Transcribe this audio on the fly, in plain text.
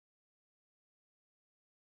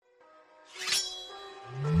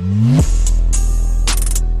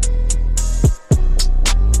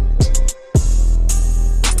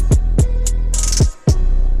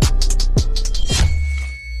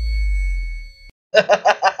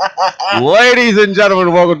Ladies and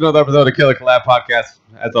gentlemen, welcome to another episode of Killer Collab Podcast.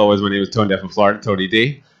 As always, my name is Tony Depp from Florida, Tony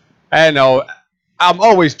D. And I'm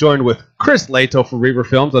always joined with Chris Lato from Reaver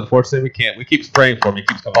Films. Unfortunately, we can't. We keep spraying for him. He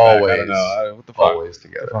keeps coming back. I don't know. What the fuck? Always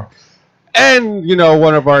together. And,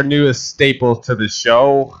 one of our newest staples to the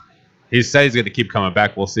show. He said he's going to keep coming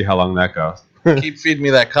back. We'll see how long that goes. Keep feeding me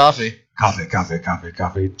that coffee.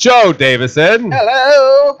 Coffee. Joe Davison.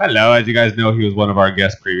 Hello. As you guys know, he was one of our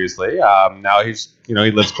guests previously. Now he's, he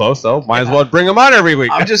lives close, so might as well bring him on every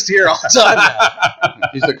week. I'm just here all the time now.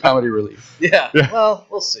 He's the comedy relief. Yeah. Well,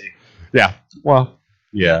 we'll see. Yeah. Well,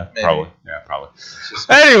 yeah, Maybe. probably. Yeah, probably.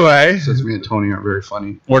 Anyway. Since me and Tony aren't very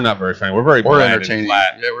funny. We're not very funny. We're very We're bland entertaining. and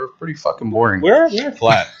flat. Yeah, we're pretty fucking boring. We're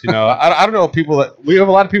flat. I don't know people that we have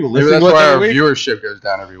a lot of people Maybe listening that's to us why our every week. viewership goes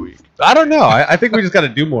down every week. I don't know. I think we just got to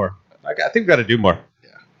do more. I think we got to do more.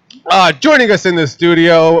 Yeah. Joining us in the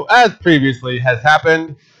studio, as previously has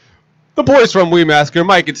happened, the boys from WeMassacre,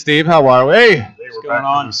 Mike and Steve. How are we? Hey, we're back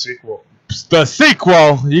on the sequel. The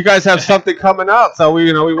sequel. You guys have something coming out, so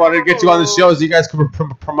we wanted to get you on the show so you guys can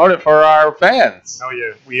promote it for our fans. Oh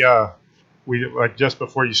yeah, we like just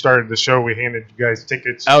before you started the show, we handed you guys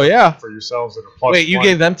tickets. Oh yeah. For yourselves at a plus. Wait, you one.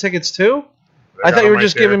 gave them tickets too? They I thought got you were them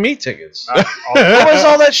just right there. giving me tickets. All What was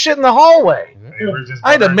all that shit in the hallway? They were just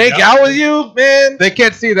I had to buttering make you up. out with you, man. They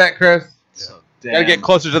can't see that, Chris. So Gotta get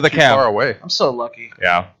closer to the Too far cam. away. I'm so lucky.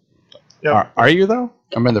 Yeah. Yeah. Are you though?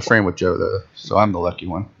 I'm in the frame with Joe, though, so I'm the lucky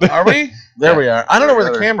one. Are we? There we are. I don't know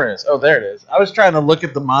where the camera is. Oh, there it is. I was trying to look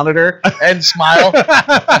at the monitor and smile.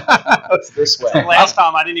 It's this way. Last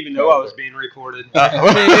time I didn't even know I was being recorded. Me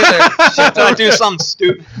either. Shit, I do something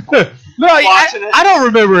stupid. No, Watching it. I don't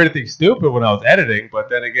remember anything stupid when I was editing, but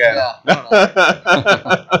then again. Yeah, I don't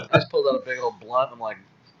know. I just pulled out a big old blunt. I'm like,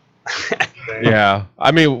 Yeah.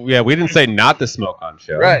 I mean, yeah, we didn't say not to smoke on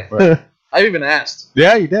show. right. I even asked.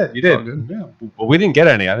 Yeah, you did. You did. Oh, good. Yeah. But we didn't get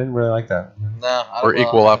any. I didn't really like that. No, I We're don't know.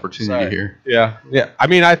 equal opportunity Sorry. here. Yeah. Yeah. I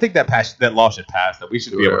mean, I think that law should pass, that we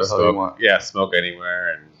should Do be able to whatever the hell you smoke. want. Yeah, smoke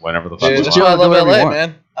anywhere and whenever the fuck Dude, we that's want. why I love Do whatever you LA, want.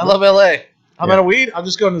 man. I love LA. I'm Yeah. out of weed. I'll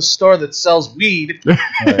just go to the store that sells weed,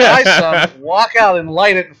 buy some, walk out and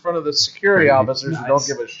light it in front of the security officers who don't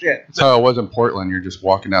give a shit. That's how it was in Portland. You're just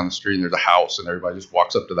walking down the street and there's a house, and everybody just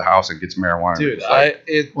walks up to the house and gets marijuana. Dude, It's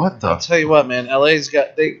like, what the? I'll tell you what, man. LA's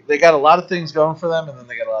got they got a lot of things going for them, and then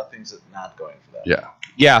they got a lot of things that not going for them.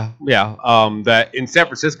 Yeah. Yeah. That in San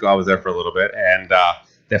Francisco, I was there for a little bit, and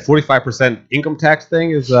that 45% income tax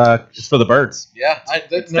thing is for the birds. Yeah,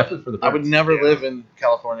 It's definitely for the birds. I would never live in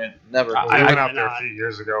California. Never. We went out there a few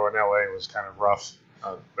years ago, and LA was kind of rough.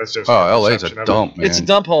 That's just Oh, LA's a perception of it. dump, man. It's a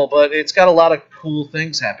dump hole, but it's got a lot of cool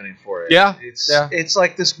things happening for it. Yeah, It's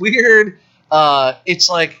like this weird. It's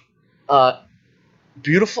like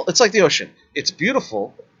beautiful. It's like the ocean. It's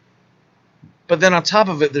beautiful, but then on top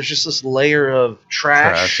of it, there's just this layer of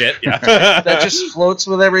trash. Shit. Yeah. that just floats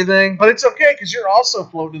with everything. But it's okay because you're also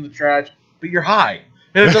floating in the trash, but you're high,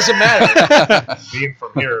 and it doesn't matter. Being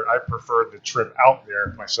from here, I preferred the trip out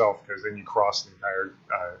there myself because then you cross the entire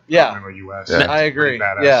Yeah. continental U.S. Yeah. I agree. Pretty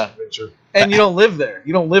badass Yeah, adventure. and you don't live there.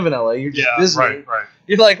 You don't live in LA. You're just visiting. Right.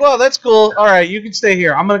 You're like, well, that's cool. All right, you can stay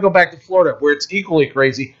here. I'm gonna go back to Florida, where it's equally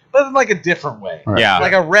crazy, but in like a different way, Right. Yeah.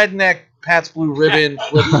 like a redneck Pat's Blue Ribbon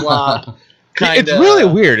flip flop. It's really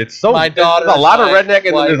weird. It's so my there's daughter's a lot of like- redneck, and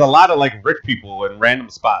then like- there's a lot of like rich people in random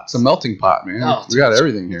spots. It's a melting pot, man. Oh, We got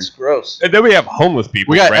everything here. It's gross. And then we have homeless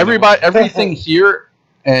people. We got randomly. everything here,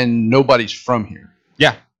 and nobody's from here.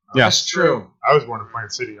 Yeah. Yeah. That's true. I was born in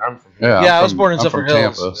Plant City. I'm from here. Yeah, Yeah, I I'm was from- born in I'm Zephyr from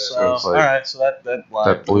Hills. Tampa, so, so it's like, all right, so that lied.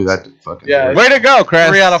 that blew that fucking. Yeah. Way to go, Chris.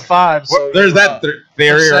 3 out of 5. So There's that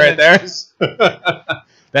theory right there. percentages.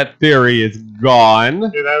 That theory is gone. Yeah,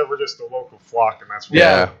 that we're just a local flock, and that's what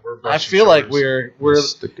Yeah. we're I best feel like shoulders. we're.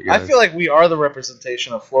 Stick I together. feel like we are the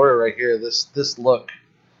representation of Florida right here. This look.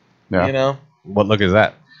 Yeah. You know. What look is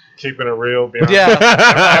that? keeping it real. Being Yeah.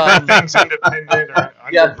 everything's independent. Or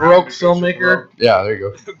Yeah, underground, broke it's just filmmaker. broke. Yeah, there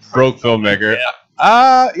you go. Broke filmmaker.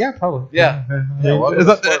 Yeah, probably. Yeah. Yeah, well,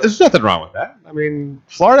 There's nothing wrong with that. I mean,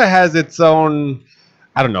 Florida has its own,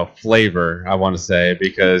 I don't know, flavor, I want to say,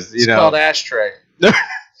 because, It's called Ashtray.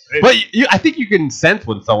 But I think you can sense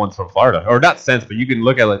when someone's from Florida. Or not sense, but you can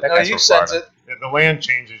look at it like, that No, guy's you from sense Florida. it. Yeah, the land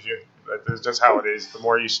changes you. That's just how it is. The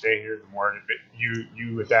more you stay here, the more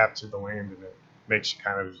you adapt to the land, and it makes you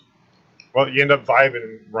kind of, well, you end up vibing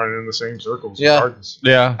and running in the same circles. Yeah. Regardless.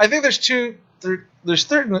 Yeah. I think there's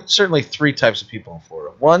certainly 3 types of people in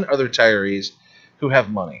Florida. One are the retirees who have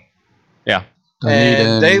money. Yeah.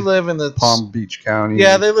 And they live in the Palm Beach County.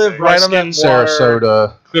 Yeah, they live right on that water.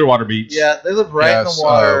 Sarasota. Clearwater Beach. Yeah, they live right in Yes, the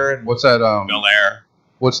water. and what's that? Bel Air.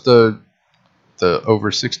 What's the over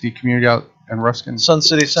 60 community out and Ruskin. Sun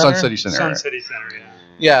City Center. Sun City Center. Sun City Center, yeah.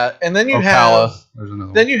 Yeah, and then you Ocala. have There's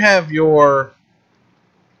another then you have your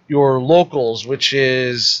locals, which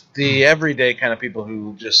is the everyday kind of people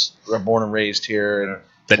who just are born and raised here. And,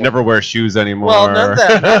 That never wear shoes anymore. well, not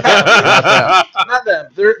them. Not them.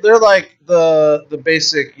 They're like the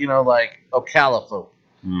basic, like Ocala folk,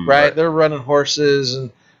 right? They're running horses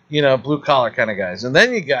and blue collar kind of guys. And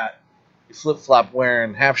then you got flip flop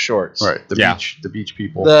wearing half shorts. right. The beach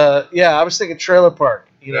people. I was thinking trailer park,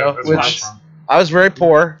 that's where I'm which from. I was very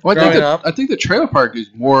poor Well, growing up. I think the trailer park is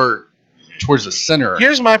more towards the center.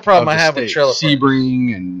 Here's my problem I have with state. trailer parks.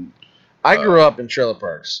 Sebring and I grew up in trailer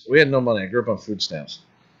parks. We had no money. I grew up on food stamps.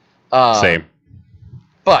 Same.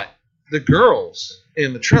 But the girls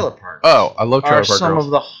in the trailer park I love trailer are park some girls.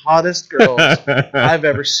 of the hottest girls I've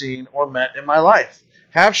ever seen or met in my life.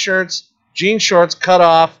 Half shirts, jean shorts cut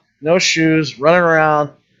off, no shoes, running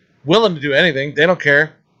around, willing to do anything. They don't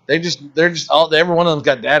care. They're just every one of them's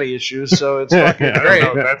got daddy issues, so it's fucking I great.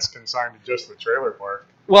 don't know if that's consigned to just the trailer park.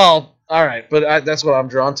 Well, all right, but that's what I'm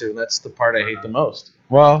drawn to, and that's the part I hate the most.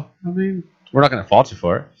 Well, I mean, we're not going to fault you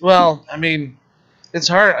for it. Well, I mean, it's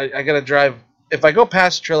hard. I got to drive. If I go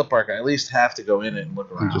past a trailer park, I at least have to go in it and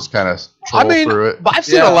look around. And just kind of troll through it. But I've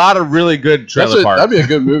seen Yeah. a lot of really good trailer parks. That'd be a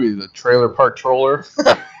good movie, the Trailer Park Troller.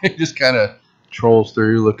 It just kind of trolls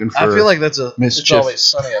through looking for. I feel like that's a It's mischief. Always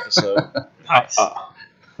Sunny episode. Nice.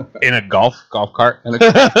 In a golf cart. In a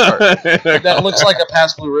golf cart. That looks like a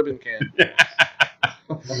past blue ribbon can.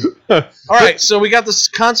 All right, so we got this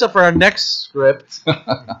concept for our next script.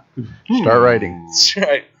 Start writing. That's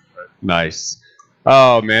right. Nice.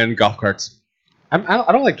 Oh man, golf carts. I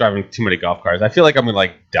don't like driving too many golf carts. I feel like I'm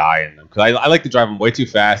gonna die in them because I like to drive them way too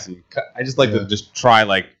fast, and I just like to just try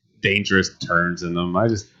dangerous turns in them. I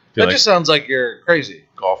just feel That just sounds like you're crazy.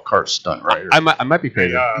 Golf cart stunt writer. I might be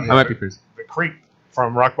crazy. I might be crazy. The creek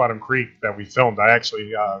from Rock Bottom Creek that we filmed, I actually,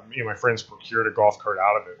 me and my friends procured a golf cart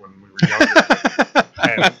out of it when we were younger.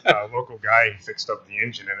 And a local guy fixed up the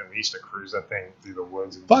engine, and we used to cruise that thing through the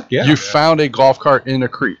woods. And Fuck yeah. You found a golf cart in a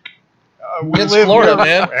creek. It's Florida,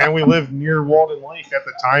 man. And we lived near Walden Lake at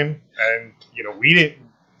the time, and we didn't.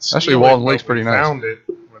 Actually, steal Walden it, Lake's but pretty we nice. Found it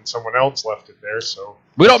when someone else left it there, so.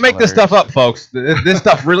 We don't make this stuff up, folks. This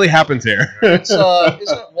stuff really happens here. It's isn't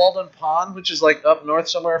it Walden Pond, which is like up north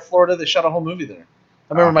somewhere in Florida? They shot a whole movie there.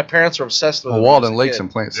 I remember my parents were obsessed with it. Walden when I was Lake's a in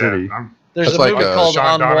kid. Plant City. There's That's a like movie a called Sean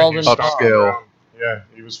On Donahue Walden stuff. Pond. Upscale. Yeah,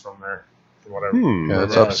 he was from there. From whatever. Yeah,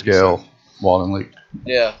 it's Yeah. upscale. Walden Lake.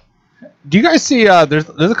 Yeah. Do you guys see? There's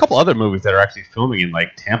a couple other movies that are actually filming in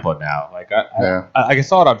Tampa now. I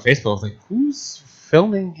saw it on Facebook. I was like, who's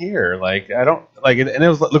filming here? I don't and it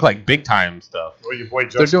looked like big time stuff. Well, your boy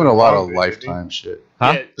They're Justin doing a lot Long of did, Lifetime shit.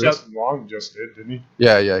 Huh? Yeah, Justin Long just did, didn't he?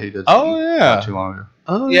 Yeah, he did. Oh yeah. Not too long ago.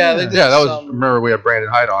 Oh Yeah, they did. Yeah, that was. some- Remember, we had Brandon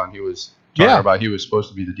Hyde on. He was talking Yeah. about he was supposed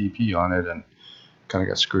to be the DP on it and kind of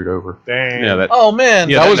got screwed over. Dang. Yeah, that. Oh man,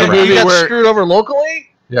 Yeah, that was a he movie got where- screwed over locally.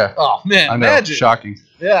 Yeah, Oh man, I know. imagine. Shocking.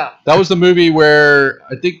 Yeah. That was the movie where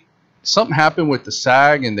I think something happened with the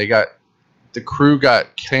SAG and the crew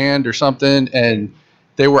got canned or something, and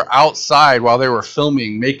they were outside while they were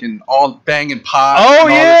filming, making all banging pots. Oh and all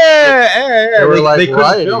yeah. They were they couldn't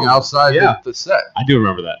rioting film. outside Yeah. the set. I do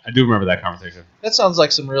remember that. I do remember that conversation. That sounds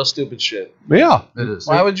like some real stupid shit. Yeah. It is.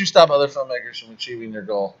 Why would you stop other filmmakers from achieving their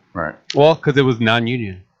goal? Right. Well, because it was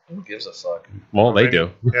non-union. Who gives a fuck? Well, they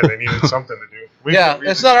do. Yeah, they needed something to do. We've Yeah,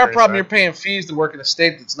 it's not our experienced problem. that. You're paying fees to work in a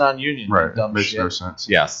state that's non-union. you Right. Dumb Makes shit. no sense.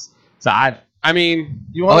 Yes. So I mean,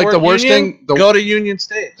 You want Like to the work worst union? thing- the- Go to union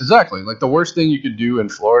states. Exactly. Like the worst thing you could do in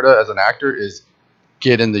Florida as an actor is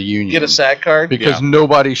get in the union. Get a SAG card. because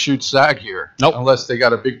nobody shoots SAG here. Nope. Unless they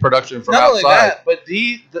got a big production from Not only outside. that, but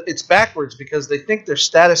it's backwards because they think their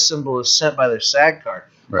status symbol is sent by their SAG card.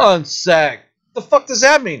 Right. On SAG. The fuck does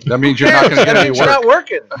that mean? That means you're not going to get That any means you're work. not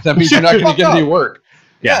working. That means you're not going Fuck to get any up. work.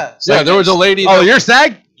 Yeah. Yeah, there was a lady. oh, that- you're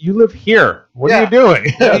SAG? You live here. What are you doing?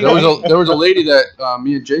 Yeah, there was a lady that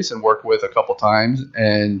me and Jason worked with a couple times,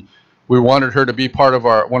 and we wanted her to be part of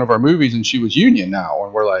one of our movies, and she was union now,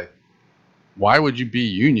 and we're like, why would you be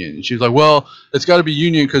union? And she's like, well, it's got to be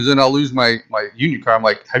union because then I'll lose my union card. I'm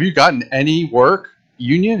like, have you gotten any work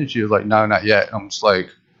union? And she was like, no, not yet. I'm just like,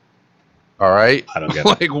 all right. I don't get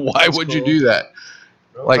it. Like, why That's would you cool. do that?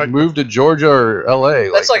 Well, Like, move to Georgia or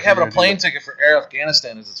L.A. That's like if you're having a gonna do plane that. ticket for Air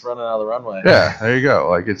Afghanistan as it's running out of the runway. Yeah, there you go.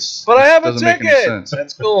 Like it's. But I have a doesn't make any ticket. sense.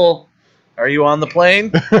 That's cool. Are you on the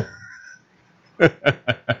plane?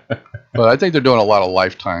 But I think they're doing a lot of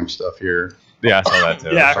Lifetime stuff here. Yeah, I saw that too.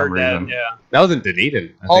 Yeah, I some heard that. reason. Yeah. That was in Dunedin. I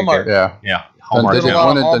think. Hallmark. Yeah. Yeah. And Hallmark. they There's a did lot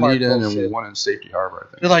one of in Hallmark Dunedin bullshit. and one in Safety Harbor,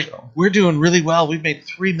 I think. They're like, So, we're doing really well. We've made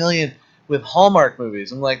 $3 million with Hallmark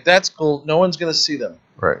movies. I'm like, that's cool. No one's gonna see them.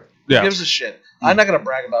 right. Who Yeah. gives a shit? I'm not gonna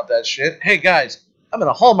brag about that shit. Hey guys, I'm in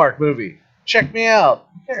a Hallmark movie. Check me out.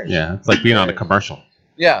 Who cares? Yeah, it's like being on a commercial.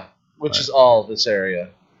 Yeah, which is all this area.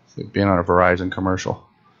 It's like being on a Verizon commercial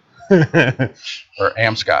There's or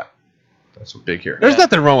Amscott. That's what big here. Yeah.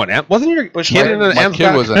 nothing wrong with Amp. Wasn't your Bush kid Light. in an My Amp?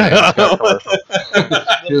 kid was in an Amscott commercial.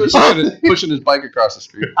 He was pushing his bike across the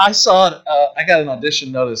street. I saw it. I got an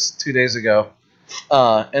audition notice 2 days ago,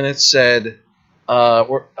 and it said,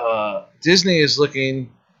 "Disney is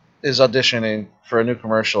auditioning for a new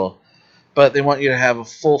commercial, but they want you to have a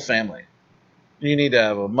full family. You need to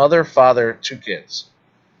have a mother, father, 2 kids,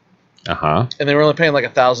 Uh-huh. and they were only paying like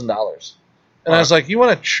 $1,000." And I was like, "You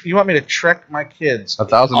want me to trek my kids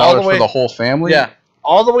 $1,000 all the way- for the whole family? Yeah,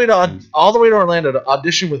 all the way to Orlando to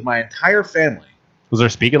audition with my entire family? Was there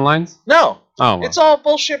speaking lines? No, Oh, well. it's all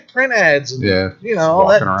bullshit print ads and Yeah. all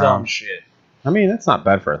that Walking around. dumb shit." I mean, that's not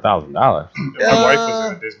bad for $1,000. My wife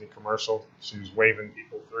was in a Disney commercial. She was waving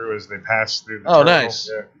people through as they passed through the Oh, terminal. nice.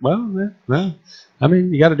 Yeah. Well, I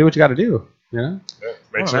mean, you got to do what you got to do. You know? Yeah. I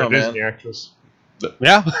Makes don't her a know, Disney actress.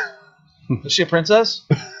 Yeah. Is she a princess?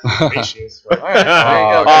 Hey, she is. All right, there you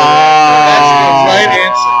go. Oh, That's the right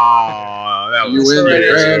answer. Oh, that You was win so the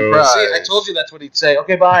good. grand prize. See, I told you that's what he'd say.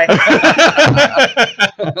 Okay, bye.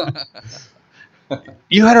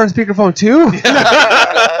 You had her on speakerphone too?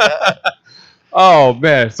 Oh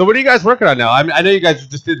man! So what are you guys working on now? I mean, I know you guys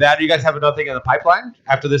just did that. Do you guys have another thing in the pipeline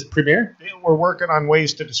after this premiere? We're working on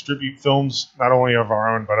ways to distribute films, not only of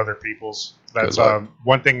our own but other people's. That's Good luck.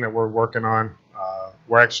 one thing that we're working on.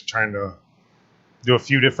 We're actually trying to do a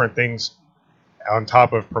few different things on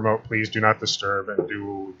top of promote Please Do Not Disturb and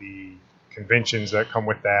do the conventions that come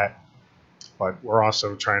with that. But we're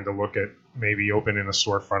also trying to look at maybe opening a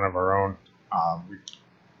storefront of our own. We've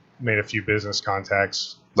made a few business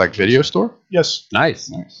contacts. Like video store? Yes, Nice.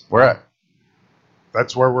 Nice. Where at?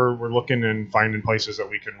 that's where we're looking and finding places that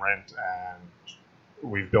we can rent, and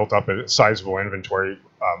we've built up a sizable inventory.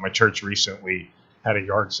 My church recently had a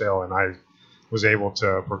yard sale, and I was able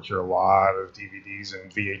to procure a lot of DVDs and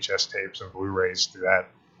VHS tapes and Blu-rays through that.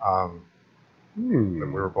 And we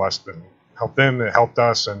were blessed and helped them. It helped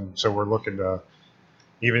us, and so we're looking to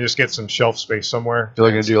even just get some shelf space somewhere. You're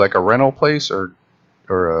looking to do like a rental place or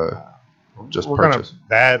just we're purchase? gonna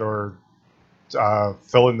that or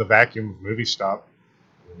fill in the vacuum of Movie Stop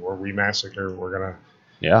or WeMassacre. We're gonna,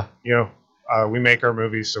 Yeah. we make our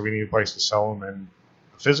movies, so we need a place to sell them. And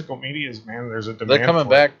physical media is, man, there's a demand. They're coming for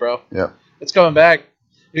back, bro. Yeah. It's coming back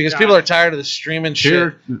because Yeah. people are tired of the streaming shit.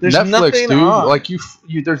 Here, There's Netflix, nothing dude. on. Like you,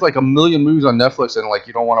 there's like a million movies on Netflix, and like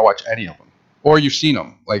you don't want to watch any of them, or you've seen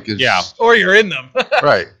them. Like it's, Yeah. Or you're in them.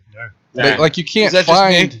 right. Yeah. Like you can't Is that just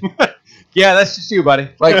find. Yeah, that's just you, buddy.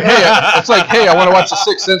 Like, hey, it's like, hey, I want to watch The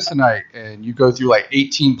Sixth Sense tonight, and you go through like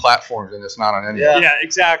 18 platforms, and it's not on any. Yeah. of them. Yeah,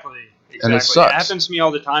 exactly. And it Exactly. sucks. happens to me all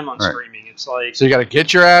the time on Right. streaming. It's like, So you got to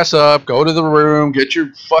get your ass up, go to the room, get your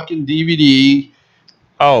fucking DVD,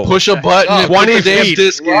 Oh, push a button, and put 20 the damn feet.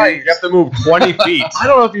 disc in. Right. You have to move 20 feet. I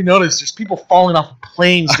don't know if you noticed, there's people falling off of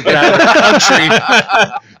planes to get out of the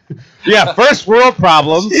country. Yeah, first world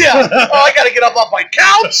problems. Yeah. Oh, I got to get up off my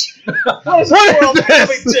couch. What is the world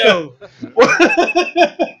coming to?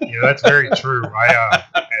 That's very true.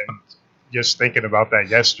 And just thinking about that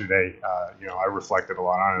yesterday, I reflected a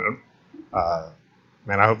lot on it.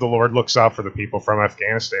 Man, I hope the Lord looks out for the people from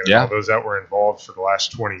Afghanistan and Yeah. all those that were involved for the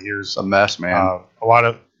last 20 years. It's a mess, man. A lot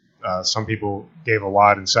of some people gave a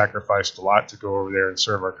lot and sacrificed a lot to go over there and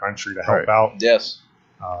serve our country to help Right. out. Yes.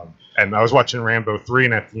 And I was watching Rambo 3,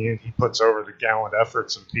 and at the end, he puts over the gallant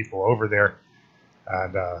efforts of people over there.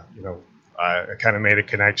 And, I kind of made a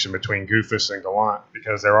connection between Goofus and Gallant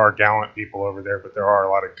because there are gallant people over there, but there are a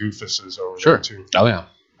lot of Goofuses over Sure. there, too. Oh, yeah.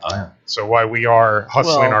 Oh, yeah. So while we are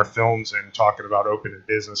hustling Well- our films and talking about opening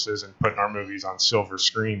businesses and putting our movies on silver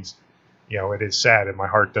screens, it is sad, and my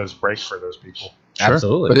heart does break for those people. Sure.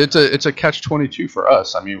 Absolutely. But it's a catch-22 for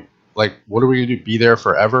us. I mean, like, what are we gonna do? Be there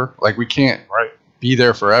forever? Like, we can't Right. be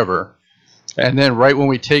there forever. And then right when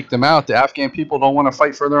we take them out, the Afghan people don't want to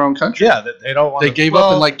fight for their own country. Yeah, they don't want They to. gave up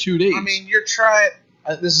Well, in like 2 days. I mean, you're trying.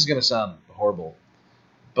 This is going to sound horrible,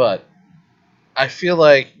 but I feel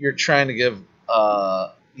like you're trying to give,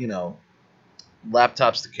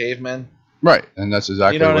 laptops to cavemen. right, and that's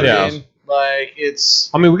exactly You know what what I it is. mean? Like, it's.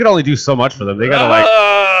 I mean, we can only do so much for them. They gotta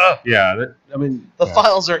I mean, The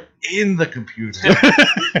files are in the computer.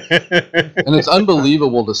 And it's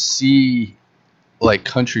unbelievable to see like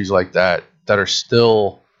countries like that are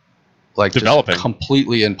still like just Developing.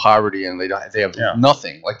 completely in poverty, and they have Yeah.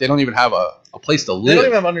 nothing. Like they don't even have a place to They live. don't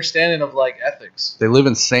even have understanding of, like, ethics. They live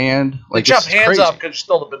in sand. They Like chop it's hands crazy. off because you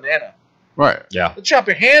stole the banana. Right. yeah. They chop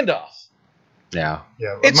your hand off. Yeah.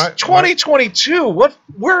 Yeah, It's 2022. What?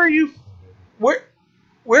 Where are you?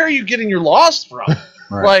 Where are you getting your laws from?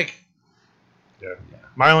 Right. Like,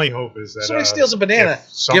 my only hope is that somebody steals a banana, if give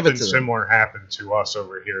something it to them. similar happened to us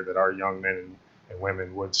over here, that our young men and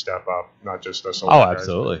women would step up, not just us. Oh, older guys,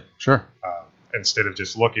 absolutely. Sure. but, instead of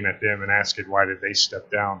just looking at them and asking why did they step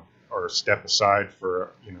down or step aside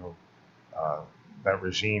for that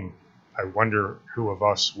regime. I wonder who of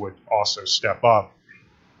us would also step up,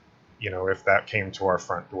 if that came to our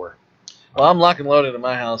front door. well, I'm lock and loaded in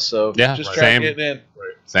my house, so Yeah, just right. try Same. getting in.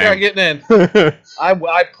 Right. Try Same. getting in.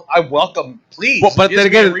 I welcome. Please. Well, but Gives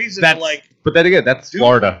then me a again, reason that's to, like, but then again, that's do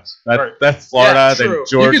Florida. things. That's Florida. Yeah, Then true.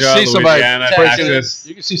 Georgia, You can see somebody Louisiana, breaking Texas.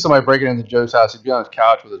 You can see somebody breaking into Joe's house. He'd be on his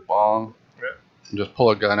couch with his bong and just pull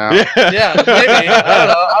a gun out. Yeah, maybe. I don't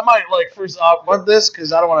know. I might first want this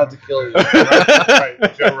because I don't want to have to kill you.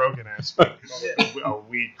 Right. Joe Rogan asked me, a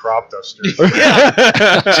weed crop duster.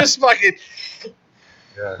 Yeah. Just fucking.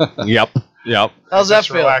 Yeah. Yep. How's that Just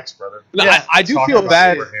feel? relax, brother. No, Yeah. I do Talk feel about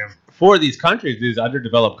bad Abraham. for these countries, these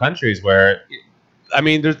underdeveloped countries, where, I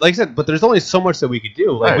mean, there's like I said, but there's only so much that we could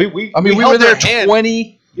do. Like Right. we we held were there their hand.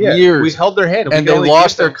 20 Yeah, years. We held their hand, and we they only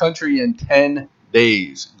lost gave their them- country in 10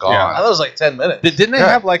 days. Gone. Yeah. I thought it was like 10 minutes. Didn't they Yeah.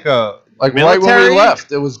 have like a Like right when military? we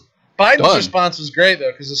left, it was Biden's done. response was great,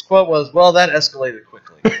 though, because his quote was, well, that escalated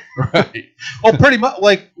quickly. right. Oh, pretty much.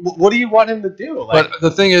 Like, what do you want him to do? Like, But the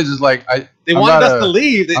thing is like they I'm wanted not us a- to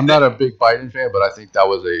leave. I'm not a big Biden fan, but I think that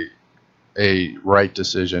was a right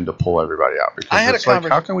decision to pull everybody out because I had it's a like,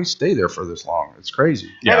 how can we stay there for this long? It's crazy.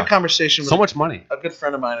 I had a conversation with so much money. a good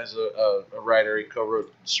friend of mine is a writer. He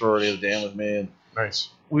co-wrote Sorority of the Damned with me, and Nice.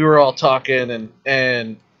 we were all talking,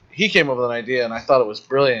 and he came up with an idea, and I thought it was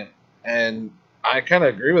brilliant, and I kind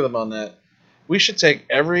of agree with him on that. We should take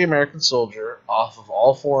every American soldier off of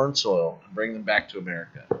all foreign soil and bring them back to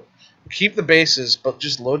America. Keep the bases, but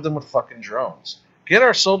just load them with fucking drones. Get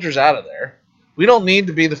our soldiers out of there. We don't need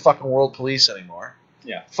to be the fucking world police anymore.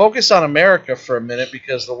 Yeah. Focus on America for a minute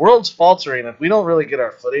because the world's faltering. If we don't really get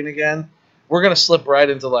our footing again, we're gonna slip right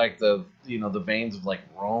into like the veins of like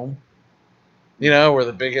Rome. Where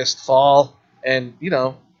the biggest fall, and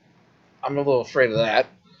I'm a little afraid of that.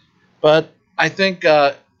 But I think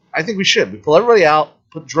we should. We pull everybody out,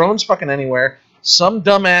 put drones fucking anywhere. Some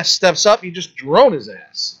dumbass steps up, you just drone his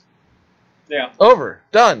ass. Yeah. Over.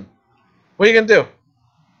 Done. What are you gonna do?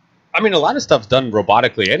 I mean, a lot of stuff's done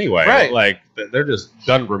robotically anyway. Right. Like they're just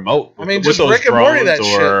done remote. I mean, with just those Rick and Morty that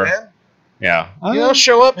drones shit, or- man. Yeah.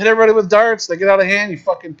 Show up, hit everybody with darts, they get out of hand, you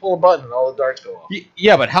fucking pull a button and all the darts go off.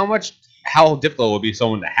 Yeah, but how difficult would it be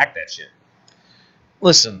someone to hack that shit?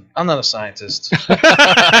 Listen, I'm not a scientist.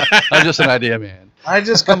 I'm just an idea, man. I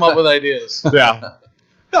just come up with ideas. Yeah.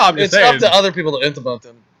 No, I'm just It's saying. up to other people to implement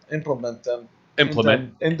them. Implement.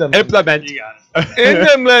 Implement. You got it.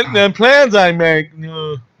 Implement the plans I make.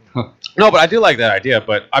 No. No, but I do like that idea.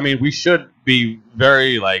 But I mean, we should be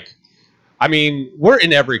very we're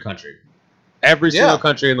in every country, every single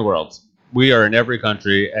country in the world. We are in every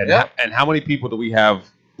country, and and how many people do we have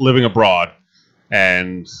living abroad?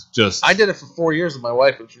 And just I did it for 4 years with my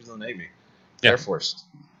wife when she was in the Navy, Yeah. Air Force.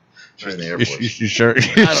 She was in the Air Force. You sure?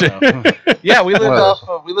 I don't know. Yeah, we lived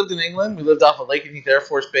Well. we lived in England. We lived off of Lakenheath Air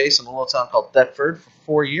Force Base in a little town called Thetford for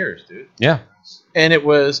 4 years, dude. Yeah. And it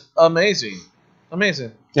was amazing.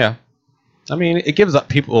 Amazing. Yeah. I mean, it gives up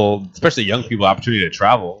people, especially young people, opportunity to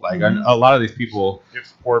travel. Like Mhm. a lot of these people.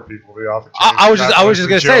 Gives poor people the opportunity. I was just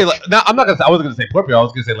gonna say. Like, No, I'm not gonna. I wasn't gonna say poor people. I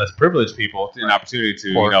was gonna say less privileged people an opportunity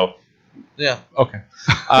to Poor. Yeah. Okay.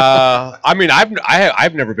 I mean,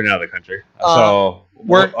 I've never been out of the country, so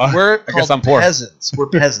We're I guess called I'm poor. peasants. We're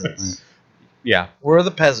peasants. Yeah. We're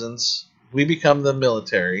the peasants. We become the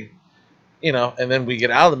military, and then we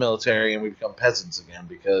get out of the military and we become peasants again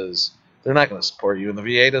because they're not going to support you, and the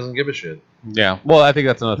VA doesn't give a shit. Yeah. Well, I think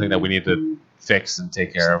that's another thing that we need to fix and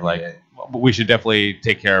take care of. Like, we should definitely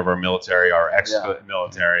take care of our military, our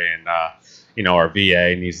ex-military, and our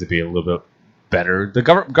VA needs to be a little bit better. The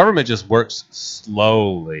government just works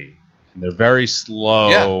slowly, and they're very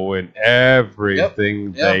slow in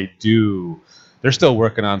everything they do. They're still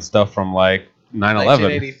working on stuff from like 9/11.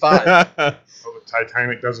 1985. the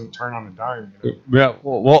Titanic doesn't turn on a dime. Yeah.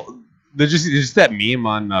 Well, did you see that meme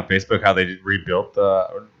on Facebook how they rebuilt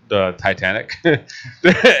the Titanic? and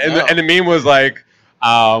the meme was like,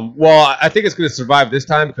 well, I think it's going to survive this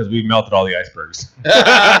time because we melted all the icebergs.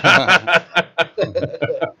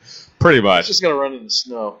 Pretty It's much. just going to run in the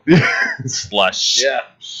snow. Slush. Yeah.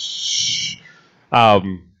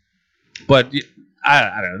 But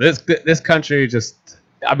I don't know. This country just.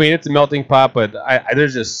 I mean, it's a melting pot, but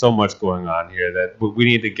there's just so much going on here that we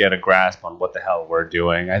need to get a grasp on what the hell we're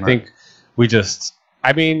doing. I think we just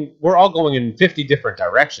I mean, we're all going in 50 different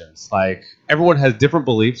directions. Like, everyone has different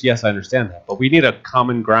beliefs. Yes, I understand that. But we need a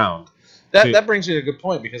common ground. That brings me to a good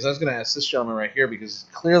point, because I was going to ask this gentleman right here, because he's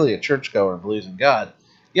clearly a churchgoer and believes in God,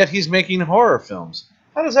 yet he's making horror films.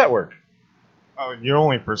 How does that work? You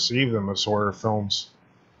only perceive them as horror films.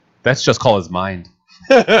 That's just called his mind.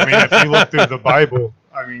 I mean, if you look through the Bible,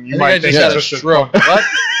 I mean, you I might think think I just it's had a just stroke. What?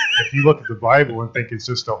 if you look at the Bible and think it's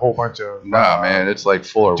just a whole bunch of Nah, man, it's like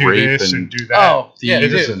full of do rape this and do that. Oh, yeah,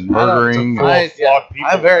 thieves it is. and murdering. Full of flawed people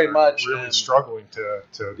I very that are much really am. struggling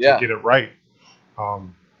to Yeah. get it right.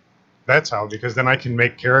 That's how, because then I can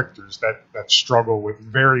make characters that struggle with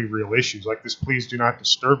very real issues. Like this Please Do Not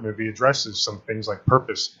Disturb movie addresses some things like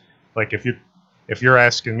purpose. Like if you're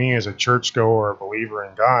asking me as a churchgoer or a believer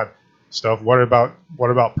in God stuff, what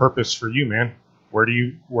about purpose for you, man? Where do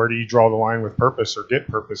you draw the line with purpose or get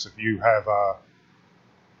purpose? If you have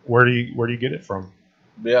where do you get it from?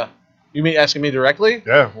 Yeah. You mean asking me directly?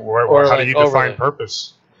 Yeah, Or how like do you define overly?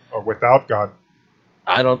 purpose or without God?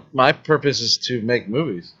 I don't. My purpose is to make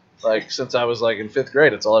movies. Like, since I was like in 5th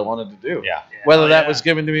grade, that's all I wanted to do. Yeah. Whether that was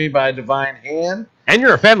given to me by a divine hand, And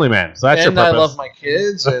you're a family man, so that's and your I purpose. love my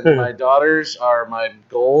kids, and my daughters are my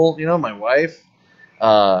goal. You know, my wife.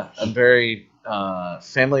 I'm very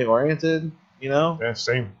family oriented. You know. Yeah,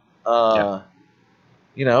 same.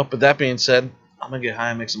 You know. But that being said, I'm gonna get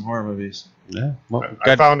high and make some horror movies. Yeah. Well,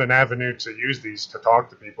 I found an avenue to use these to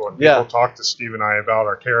talk to people, and people Yeah. talk to Steve and I about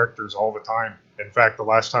our characters all the time. In fact, the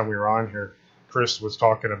last time we were on here, Chris was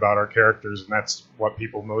talking about our characters, and that's what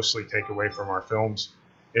people mostly take away from our films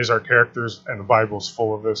is our characters, and the Bible's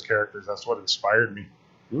full of those characters. That's what inspired me.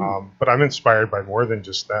 But I'm inspired by more than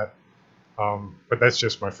just that. But that's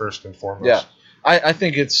just my first and foremost. Yeah. I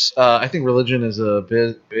think it's. I think religion is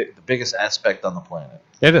the biggest aspect on the planet.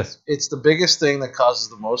 it is. It's the biggest thing that causes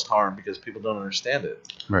the most harm because people don't understand it.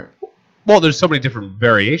 Right. Well, there's so many different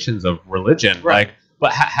variations of religion. Right. Like,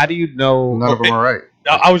 but how do you know? None of them are right.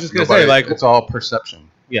 I was just gonna say, like, it's all perception.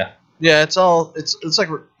 yeah. Yeah, it's all. It's like.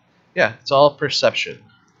 Yeah, it's all perception.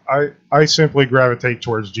 I simply gravitate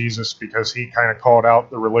towards Jesus because he kind of called out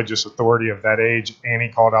the religious authority of that age, and he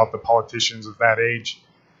called out the politicians of that age.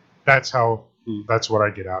 That's what I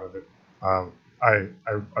get out of it.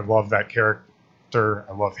 I love that character.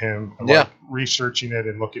 I love him. I like researching it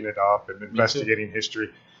and looking it up and investigating history.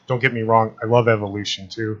 Don't get me wrong. I love evolution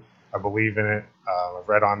too. I believe in it. I've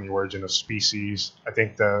read on the origin of species. I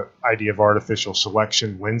think the idea of artificial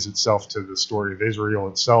selection lends itself to the story of Israel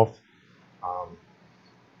itself.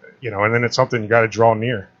 And then it's something you got to draw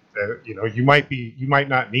near. You might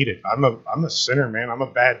not need it. I'm a sinner, man. I'm a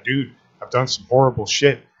bad dude. I've done some horrible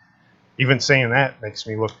shit. Even saying that makes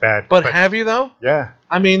me look bad. But have you though? Yeah,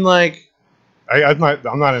 I mean, like. I'm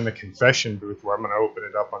not in a confession booth where I'm going to open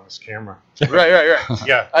it up on this camera. Right.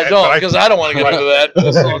 Yeah, I don't, because I don't want to get into that.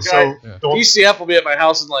 This little guy. Don't, DCF will be at my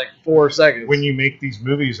house in like 4 seconds. when you make these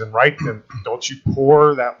movies and write them, don't you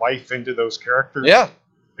pour that life into those characters? Yeah.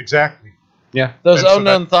 Exactly. Yeah. Those And so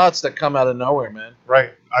unknown thoughts that come out of nowhere, man.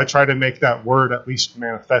 Right. I try to make that word at least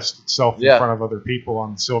manifest itself in front of other people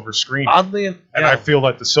on the silver screen. Oddly, And I feel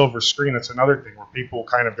that the silver screen, that's another thing where people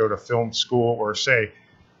kind of go to film school or say,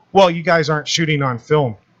 well, you guys aren't shooting on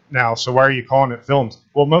film now, so why are you calling it films?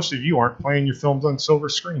 Well, most of you aren't playing your films on silver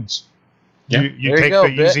screens. Yeah. You take the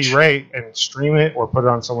easy way and stream it or put it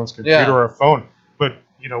on someone's computer or a phone. But,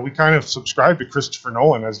 we kind of subscribe to Christopher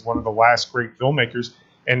Nolan as one of the last great filmmakers,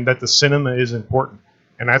 and that the cinema is important.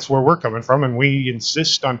 And that's where we're coming from, and we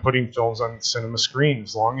insist on putting films on the cinema screen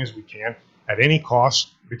as long as we can at any cost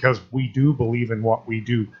because we do believe in what we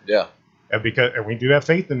do. Yeah. And we do have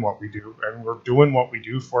faith in what we do, and we're doing what we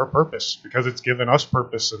do for a purpose because it's given us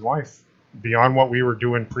purpose in life beyond what we were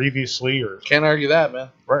doing previously. Or Can't argue that, man.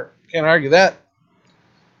 right, Can't argue that.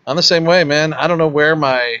 I'm the same way, man. I don't know where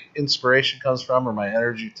my inspiration comes from or my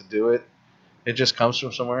energy to do it. It just comes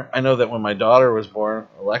from somewhere. I know that when my daughter was born,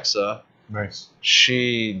 Alexa, nice.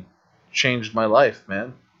 she changed my life,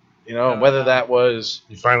 man. Whether that was...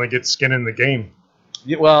 You finally get skin in the game.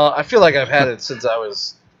 Well, I feel like I've had it since I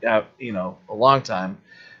was, a long time.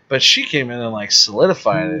 But she came in and, like,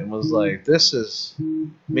 solidified it and was like, this is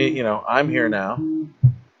me, I'm here now.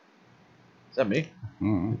 Is that me?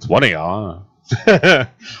 Mm-hmm. It's one of y'all.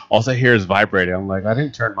 All I hear is vibrating. I'm like, I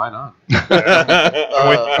didn't turn mine on.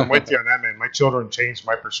 I'm with you on that, man. My children changed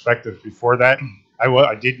my perspective. Before that,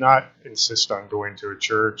 I did not insist on going to a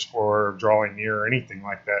church or drawing near or anything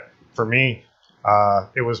like that. For me,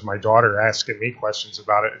 it was my daughter asking me questions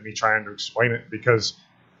about it and me trying to explain it because,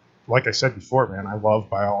 like I said before, man, I love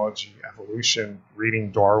biology, evolution,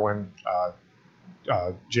 reading Darwin,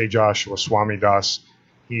 J. Joshua Swamidass.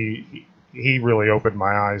 he really opened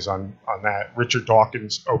my eyes on that. Richard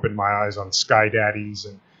Dawkins opened my eyes on Sky Daddies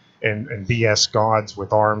and BS gods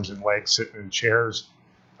with arms and legs sitting in chairs.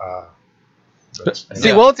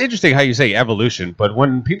 See, well, it's interesting how you say evolution, but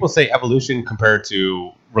when people say evolution compared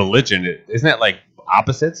to religion, isn't that like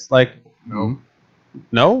opposites? Like,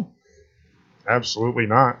 no, absolutely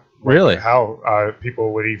not. Really? How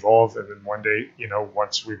people would evolve, and then one day,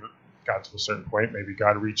 once we got to a certain point, maybe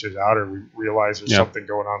God reaches out, or we realize there's something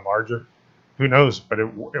going on larger. Who knows? But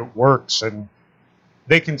it works, and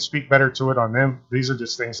they can speak better to it on them. These are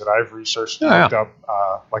just things that I've researched and looked up.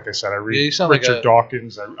 Like I said, I read Richard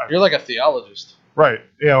Dawkins. You're like a theologist. Right.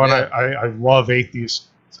 And I love atheists.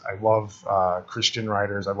 I love Christian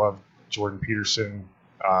writers. I love Jordan Peterson.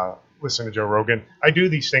 Listen to Joe Rogan. I do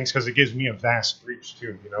these things because it gives me a vast reach,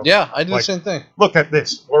 too. Yeah, I do the same thing. Look at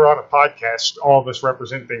this. We're on a podcast. All of us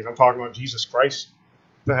represent things. I'm talking about Jesus Christ.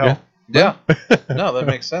 The hell? Yeah. No, that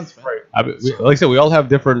makes sense, man. Right. Like I said, we all have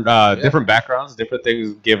different different backgrounds. Different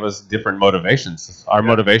things give us different motivations. Our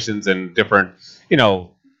motivations and different,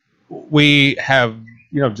 we have,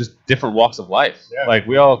 just different walks of life. Yeah. Like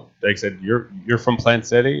we all, like I said, you're from Plant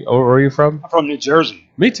City. Or where are you from? I'm from New Jersey.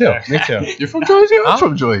 Me too. Me too. You're from Jersey? I'm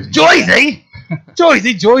from Jersey. Jersey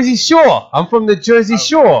Shore. I'm from the Jersey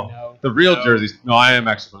Shore. No. The real Jersey. No, I am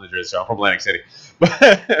actually from the Jersey Shore. I'm from Atlantic City.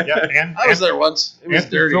 And I was there once. It was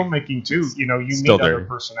dirty. Filmmaking too. You Still meet other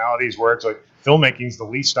personalities where it's like filmmaking's the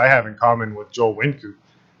least I have in common with Joel Wynkoop.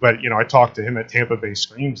 But I talked to him at Tampa Bay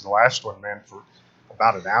Screams, the last one, man, for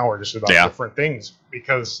about an hour, just about different things,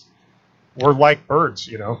 because we're like birds.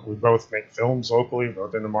 We both make films locally,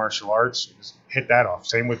 both in the martial arts. We just hit that off.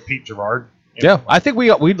 Same with Pete Gerard. I think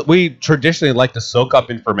we traditionally like to soak up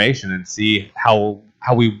information and see how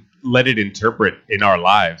we let it interpret in our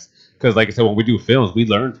lives. Because, like I said, when we do films, we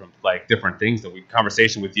learn from like different things. That we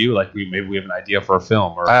conversation with you, like maybe we have an idea for a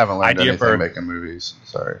film, or I haven't learned idea anything making movies.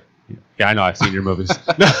 Sorry. Yeah, I know. I've seen your movies.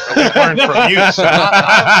 We've learned from you. So.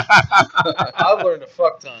 I've learned a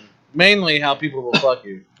fuck ton. Mainly how people will fuck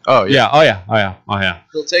you. Oh yeah. Oh yeah.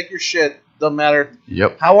 They'll take your shit. Doesn't matter.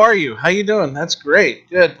 Yep. How are you? How you doing? That's great.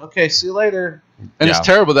 Good. Okay. See you later. And it's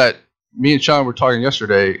terrible that me and Sean were talking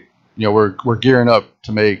yesterday. We're gearing up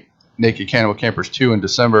to make Naked Cannibal Campers 2 in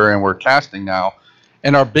December, and we're casting now.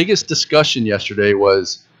 And our biggest discussion yesterday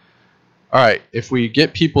was, all right, if we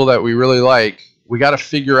get people that we really like, we got to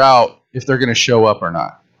figure out if they're going to show up or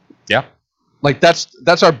not. Yeah. Like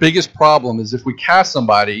that's our biggest problem is if we cast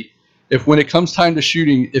somebody, if when it comes time to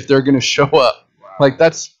shooting, if they're going to show up. Wow. Like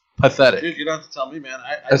that's pathetic. Dude, you don't have to tell me, man.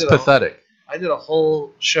 That's pathetic. I did a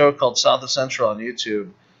whole show called South of Central on YouTube,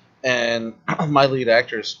 and my lead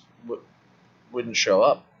actors wouldn't show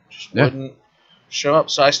up. Just wouldn't show up.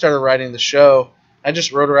 So I started writing the show. I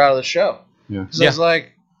just wrote her out of the show. Yeah. Because I was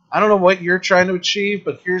like, I don't know what you're trying to achieve,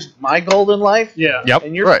 but here's my goal in life. Yeah. Yep.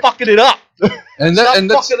 And you're fucking it up. And Stop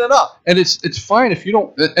that's fucking it up. And it's fine if you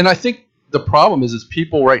don't. And I think the problem is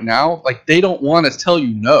people right now, like they don't want to tell you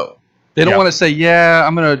no. They don't want to say, I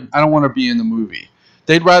don't want to be in the movie.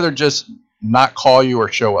 They'd rather just not call you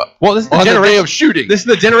or show up. Well, this is on the day of shooting. This is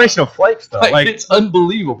the generation of flakes, though. Like it's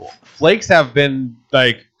unbelievable. Flakes have been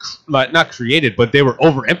like not created, but they were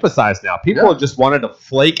overemphasized now. People just wanted to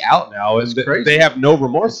flake out now, and they have no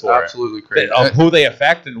remorse for absolutely crazy of who they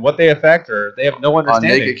affect and what they affect, or they have no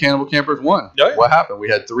understanding. On Naked Cannibal Campers 1, what happened? We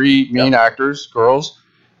had 3 main actors, girls,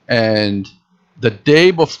 and the day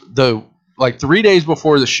before, 3 days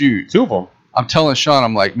before the shoot, 2 of them. I'm telling Sean,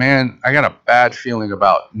 I'm like, man, I got a bad feeling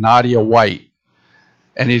about Nadia White.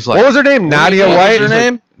 And he's like, what was her name? Nadia White? What was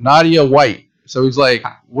her name? Nadia White. So he's like,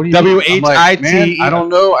 what do you WHITE? I don't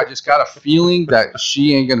know. I just got a feeling that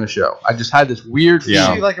she ain't going to show. I just had this weird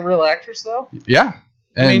feeling. Is she like a real actress, though? Yeah.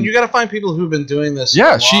 And I mean, you got to find people w'ho've been doing this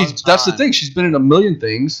yeah, for a long time. That's the thing. She's been in a million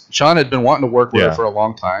things. Sean had been wanting to work with her for a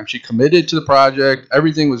long time. She committed to the project.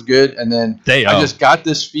 Everything was good. And then I just got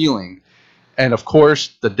this feeling. And, of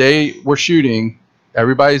course, the day we're shooting,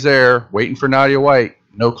 everybody's there waiting for Nadia White.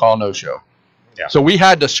 No call, no show. Yeah. So we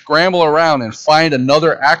had to scramble around and find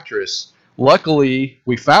another actress. Luckily,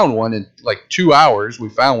 we found one in 2 hours. We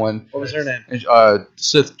found one. What was her name?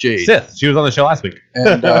 Sith Jade. Sith. She was on the show last week.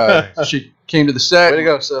 And she came to the set. Way to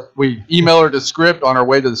go, Sith. We emailed her the script on her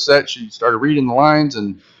way to the set. She started reading the lines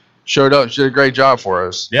and showed up. She did a great job for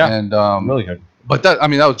us. Yeah. And really good. But that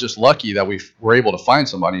was just lucky that we were able to find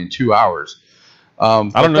somebody in 2 hours. I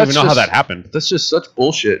don't even know how that happened. That's just such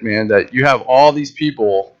bullshit, man, that you have all these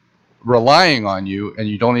people relying on you and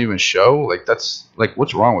you don't even show. That's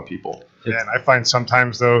what's wrong with people? Yeah, and I find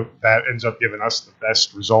sometimes, though, that ends up giving us the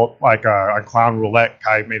best result. Like on Clown Roulette,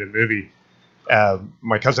 Kai made a movie.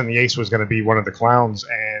 My cousin the Ace was going to be one of the clowns,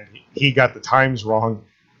 and he got the times wrong.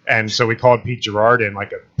 And so we called Pete Gerard in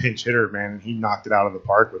like a pinch hitter, man. And he knocked it out of the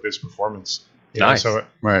park with his performance. You know, Nice. so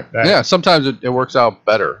Right. That- Yeah. Sometimes it works out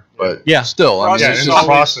better, but Yeah. still, I mean, yeah, it's in just the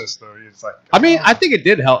process though, it's like I mean, I think it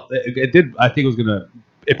did help. It did. I think it was gonna.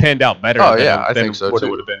 It panned out better. Oh, than, yeah, I than think so, what too. it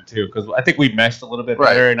would have been too. Because I think we meshed a little bit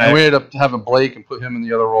right. better. And we ended up having Blake and put him in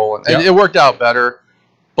the other role, and Yep. it worked out better.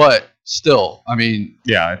 But still, I mean,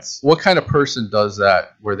 yeah, it's what kind of person does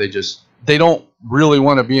that where they don't really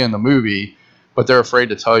want to be in the movie, but they're afraid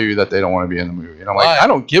to tell you that they don't want to be in the movie? And I'm like, Why? I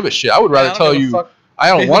don't give a shit. I would rather I don't tell give a you fuck. I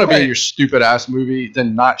don't want to be in Right. your stupid ass movie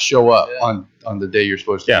than not show up Yeah. on the day you're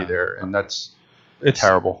supposed to Yeah. be there, and that's it's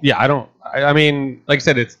terrible. Yeah, I don't. I mean, like I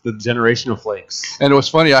said, it's the generation of flakes. And it was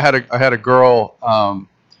funny. I had a girl,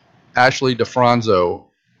 Ashley DeFranzo.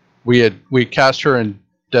 We cast her in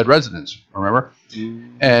Dead Residence. Remember?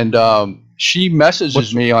 And she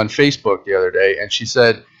messages me on Facebook the other day, and she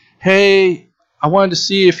said, "Hey, I wanted to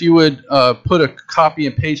see if you would put a copy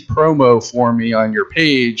and paste promo for me on your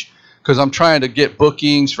page because I'm trying to get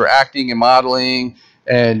bookings for acting and modeling,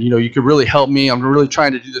 and you could really help me. I'm really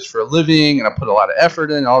trying to do this for a living, and I put a lot of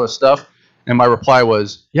effort in and all this stuff." And my reply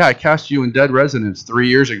was, "Yeah, I cast you in Dead Residence 3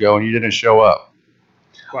 years ago, and you didn't show up.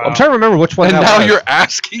 Wow. I'm trying to remember which one. And that now was. you're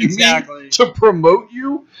asking Exactly. me to promote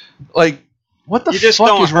you? Like, what the You just fuck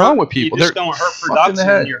don't is wrong with people? You just They're don't hurt fucked in the production.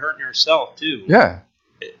 head. You're hurting yourself too. Yeah,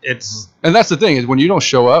 It's and that's the thing is when you don't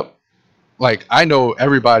show up. Like, I know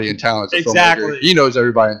everybody in town is a Exactly. filmmaker. He knows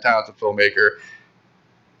everybody in town is a filmmaker.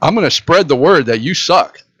 I'm going to spread the word that you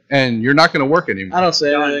suck and you're not going to work anymore. I don't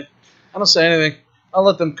say anything. I'll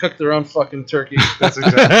let them cook their own fucking turkey. that's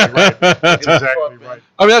exactly right. That's exactly right.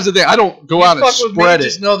 I mean, that's the thing. I don't go out and Fuck with me, spread it.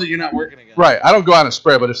 just know that you're not working again. Right. I don't go out and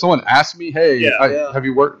spread. But if someone asks me, hey, Yeah. have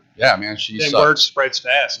you worked? Yeah, man, she Then sucks. word spreads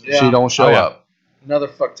fast. Yeah. She don't show Oh, yeah. up. Another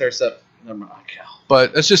fuck tears up. Never mind. Okay.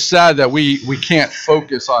 But it's just sad that we can't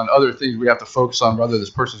focus on other things. We have to focus on whether this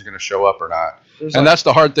person's going to show up or not. And that's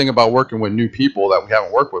the hard thing about working with new people that we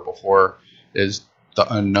haven't worked with before is the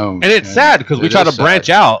unknown. and it's sad because we it try to is sad. branch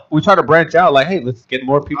out. We try to branch out, like, hey, let's get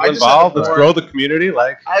more people I just involved. had Let's more- grow the community.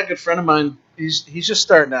 Like, I had a good friend of mine. He's just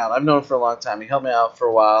starting out. I've known him for a long time. He helped me out for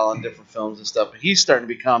a while on different films and stuff. But he's starting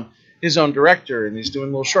to become his own director, and he's doing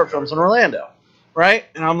little short films in Orlando, right?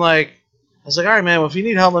 And I was like, all right, man. Well, if you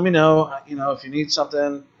need help, let me know. If you need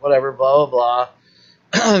something, whatever, blah blah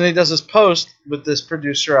blah. And he does this post with this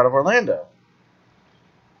producer out of Orlando.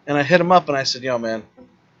 And I hit him up and I said, yo, man.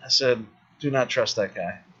 I said, do not trust that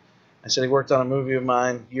guy. I said he worked on a movie of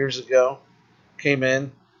mine years ago. Came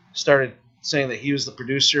in, started saying that he was the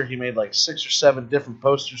producer. He made like 6 or 7 different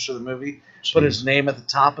posters for the movie, put his name at the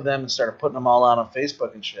top of them, and started putting them all out on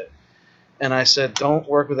Facebook and shit. And I said, don't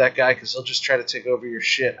work with that guy because he'll just try to take over your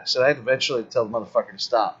shit. I said, I'd eventually tell the motherfucker to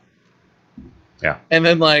stop. Yeah. And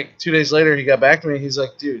then like 2 days later, he got back to me. He's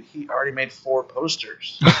like, dude, he already made 4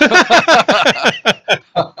 posters.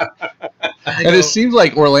 And it seems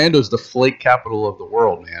like Orlando's the flake capital of the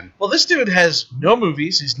world, man. Well, this dude has no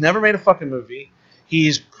movies. He's never made a fucking movie.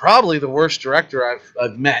 He's probably the worst director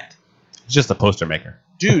I've met. he's just a poster maker.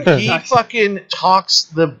 Dude, he fucking talks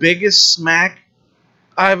the biggest smack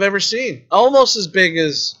I've ever seen. Almost as big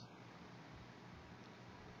as...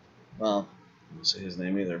 Well, I won't say his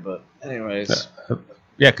name either, but anyways.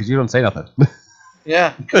 Yeah, because you don't say nothing.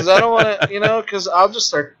 Yeah, because I don't want to, because I'll just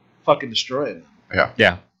start fucking destroying them.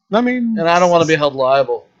 Yeah. I mean, And I don't want to be held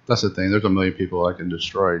liable. That's the thing. There's a million people I can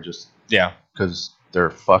destroy just yeah. because they're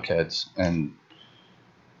fuckheads, and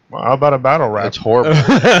Well, how about a battle rap? it's horrible.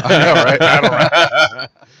 I know, right?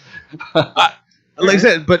 Like I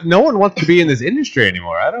said, but no one wants to be in this industry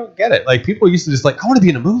anymore. I don't get it. Like, people used to just like, I want to be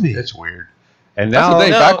in a movie. It's weird. And That's now, the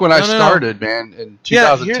thing. No, Back when I no. started, man, in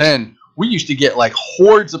Yeah, 2010, we used to get like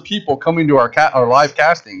hordes of people coming to our live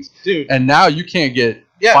castings, Dude, and now you can't get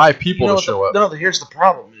 5 people to show up. No, here's the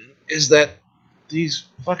problem, man, is that these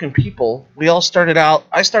fucking people, we all started out,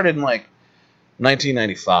 I started in like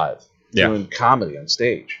 1995 Yeah. doing comedy on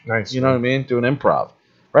stage. Nice. You know what I mean? Doing improv.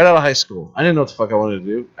 Right out of high school. I didn't know what the fuck I wanted to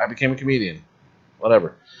do. I became a comedian.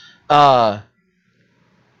 Whatever. And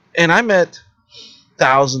I met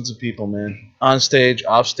thousands of people, man. On stage,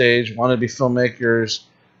 off stage, want to be filmmakers,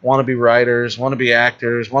 want to be writers, want to be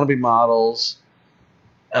actors, want to be models.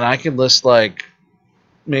 And I can list like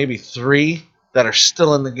maybe 3 that are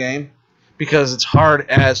still in the game because it's hard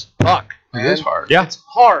as fuck. It Man. is hard. Yeah. It's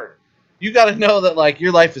hard. You got to know that like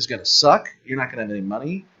your life is going to suck. You're not going to have any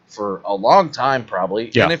money for a long time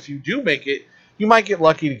probably. Yeah. And if you do make it, you might get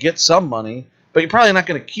lucky to get some money, but you're probably not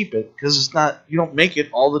going to keep it because you don't make it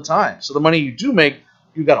all the time. So the money you do make,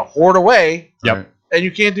 you got to hoard away. Yep. Right. And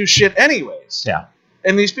you can't do shit anyways. Yeah.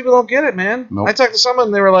 And these people don't get it, man. Nope. I talked to someone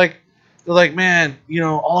and they're like, man,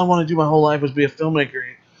 all I want to do my whole life was be a filmmaker.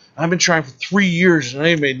 I've been trying for 3 years and I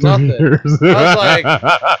ain't made nothing. I was like,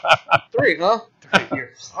 3, huh? 3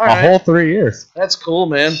 years. All right. A whole 3 years. That's cool,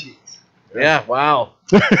 man. Yeah, wow.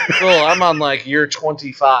 Cool. I'm on like year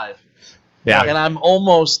 25. Yeah. And I'm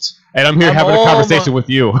almost. And I'm here having a conversation with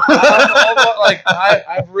you. I'm almost, like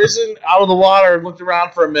I've risen out of the water and looked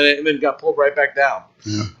around for a minute and then got pulled right back down.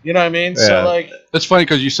 Yeah. You know what I mean? Yeah. So like, It's funny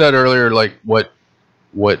because you said earlier, like what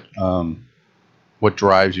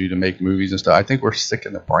drives you to make movies and stuff. I think we're sick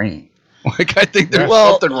in the brain. Like I think there's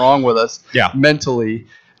something wrong with us mentally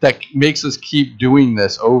that makes us keep doing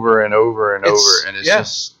this over and over and over. And it's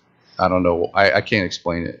just, I don't know. I can't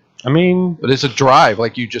explain it. I mean, but it's a drive.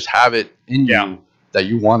 Like you just have it in you that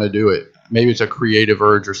you want to do it. Maybe it's a creative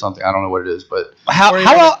urge or something. I don't know what it is, but how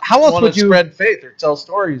else would you spread faith or tell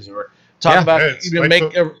stories or talk about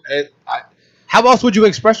how else would you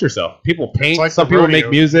express yourself? People paint. Like some people make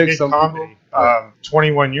music. Some comedy.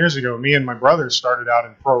 21 years ago, me and my brother started out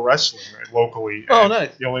in pro wrestling locally. Oh,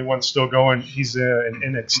 nice. The only one still going. He's in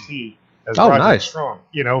NXT as Oh, Roderick nice. Strong.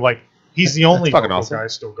 You know, like he's the only local awesome. guy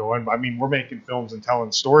still going. I mean, we're making films and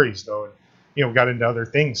telling stories though, and we got into other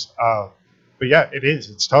things. But yeah, it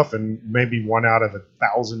is. It's tough, and maybe 1 out of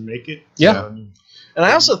 1,000 make it. Yeah. And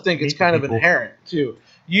I also think it's kind of inherent too.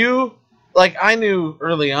 I knew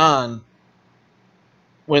early on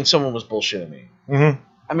when someone was bullshitting me. Mm-hmm.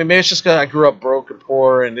 I mean, maybe it's just because I grew up broke and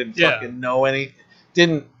poor and didn't fucking know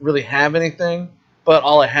didn't really have anything, but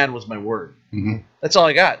all I had was my word. Mm-hmm. That's all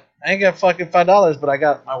I got. I ain't got fucking $5, but I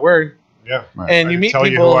got my word. Yeah. Right. And I you can meet tell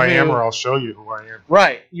people you who I am, or I'll show you who I am.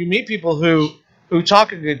 Right. You meet people who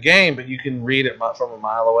talk a good game, but you can read it from a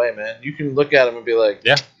mile away, man. You can look at them and be like,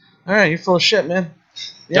 yeah, all right, you're full of shit, man.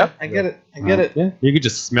 Yeah, I get it. I get it. Yeah, you could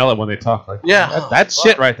just smell it when they talk. Like, yeah, that's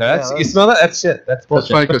shit right there. You smell that? That's shit. That's bullshit.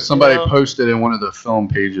 That's funny because somebody posted in one of the film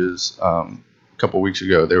pages a couple weeks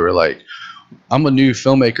ago. They were like, "I'm a new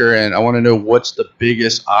filmmaker, and I want to know what's the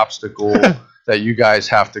biggest obstacle that you guys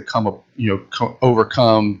have to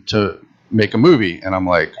overcome to make a movie." And I'm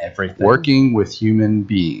like, everything. Working with human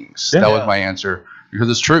beings. Yeah. That was my answer because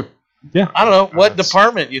it's true. Yeah. I don't know what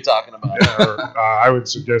department you talking about. I would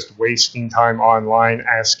suggest wasting time online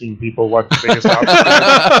asking people what the biggest obstacle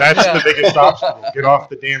is. That's the biggest obstacle. Get off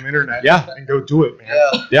the damn internet and go do it,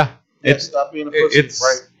 man. Yeah. Stop being a pussy. It's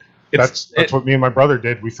right. That's what me and my brother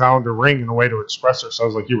did. We found a ring and a way to express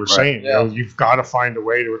ourselves, like you were saying. Yeah. You've got to find a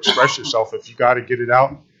way to express yourself. If you got to get it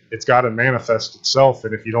out, it's got to manifest itself.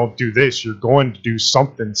 And if you don't do this, you're going to do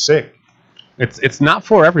something sick. It's not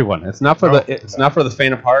for everyone. It's not for not for the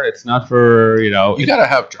faint of heart. It's not for You gotta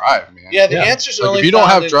have drive, man. Yeah, the answer's only if you don't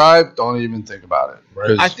have drive, don't even think about it.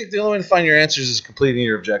 Right. I think the only way to find your answers is completing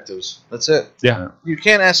your objectives. That's it. Yeah. You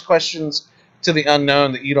can't ask questions to the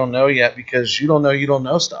unknown that you don't know yet because you don't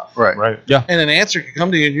know stuff. Right. Right. Yeah. And an answer could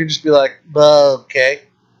come to you and you just be like, okay.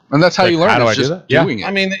 And that's how you learn. How do it's I do just that? Yeah. doing it.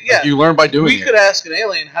 I mean, yeah. Like you learn by doing We it. could ask an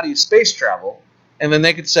alien, how do you space travel? And then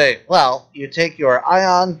they could say, well, you take your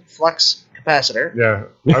ion flux capacitor. Yeah.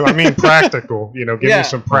 I mean, practical. Give me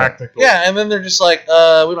some practical. Yeah, and then they're just like,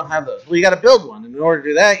 we don't have those. Well, you got to build one. And in order to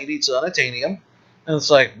do that, you need some unobtainium. And it's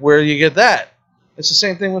like, where do you get that? It's the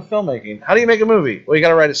same thing with filmmaking. How do you make a movie? Well, you got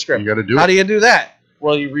to write a script. You got to do How it. do you do that?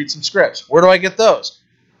 Well, you read some scripts. Where do I get those?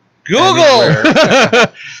 Google.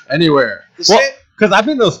 Anywhere. Because I've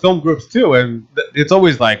been in those film groups too, and it's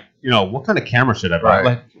always like, what kind of camera should I buy?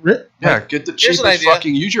 Right. Get the Here's an cheapest idea.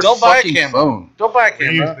 fucking. Use your Don't buy a fucking camera. phone. Don't buy a We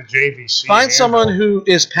use camera. the JVC. Find someone handheld. who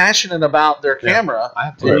is passionate about their camera I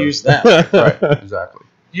have and to. use that. Right. Exactly.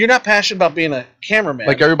 You're not passionate about being a cameraman.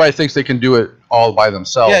 Like everybody thinks they can do it all by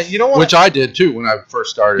themselves. Yeah, you don't want. Which I did too when I first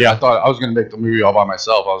started. Yeah. I thought I was going to make the movie all by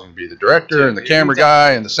myself. I was going to be the director and the camera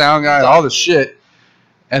guy and the sound guy and all this shit.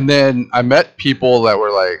 And then I met people that were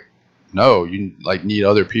like, "No, you need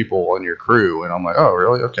other people on your crew." And I'm like, "Oh,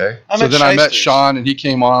 really? Okay." So then I met Sean and he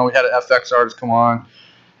came on. We had an FX artist come on,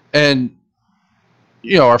 and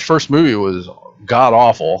our first movie was god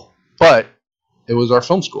awful, but it was our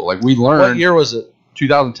film school. Like we learned. What year was it?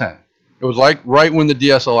 2010. It was like right when the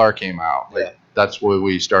DSLR came out. Like that's when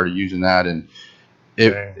we started using that, and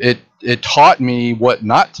it taught me what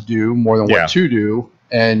not to do more than what to do.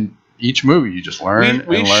 And each movie you just learn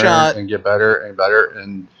We and shot- learn and get better and better,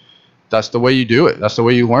 and that's the way you do it. That's the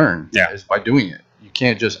way you learn. Yeah. Is by doing it. You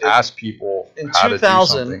can't just ask people In how to do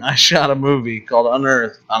 2000, something. I shot a movie called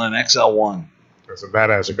Unearthed on an XL1. That's a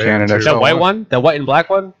badass The band, Canon too. That white one, that white and black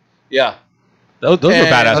one. Yeah. Those were And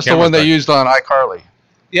badass. That's the one they cameras, used on iCarly.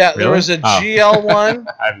 Yeah, there Really? was a Oh. GL1.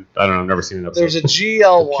 I don't know. I've never seen an episode. There's a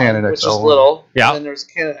GL1, Canon which is XL1. little. Yeah. And then there's a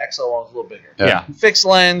Canon XL1, which is a little bigger. Yeah. Fixed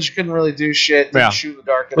lens, you couldn't really do shit. Didn't Yeah. shoot in the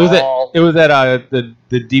dark at It was all. It was at the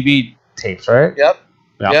DB tapes, right? Yep.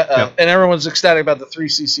 Yep. And everyone's ecstatic about the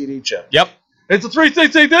 3CCD chip. Yep. It's a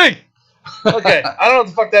 3CCD. Okay, I don't know what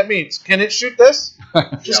the fuck that means. Can it shoot this?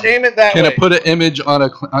 Just aim it that Can way. it put an image on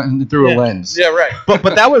through a lens? Yeah, right. But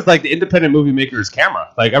that was like the independent movie maker's camera.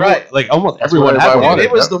 Like everyone, Right. like almost That's everyone what had everybody one. wanted.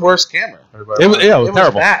 It was the worst camera. It was It terrible.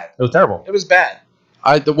 was bad. It was terrible. It was bad.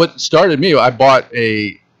 What started me, I bought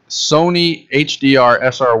a Sony HDR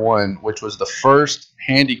SR1, which was the first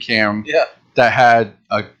handy cam Yeah. that had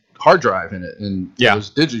a hard drive in it, and Yeah. it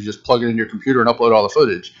was digital. You just plug it in your computer and upload all the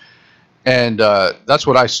footage. And that's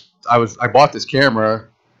what I bought this camera,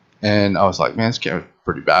 and I was like, man, this camera's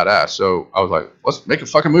pretty badass. So I was like, let's make a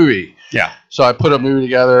fucking movie. Yeah. So I put a movie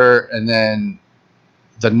together, and then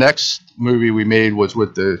the next movie we made was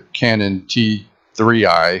with the Canon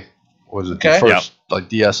T3i. Was it Okay. the first like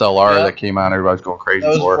DSLR Yeah. that came out? Everybody's going crazy That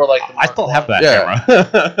was for. before like the I still have that Yeah.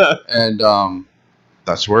 camera. And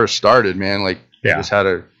that's where it started, man. Like, Yeah. I just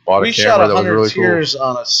bought a We shot camera that was 100 really tears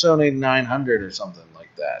on a Sony 900 or something like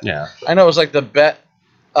that. Yeah. I know it was like the bet.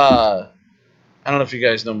 I don't know if you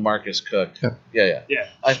guys know Marcus Cook. Yeah. Yeah.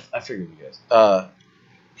 I figured you guys.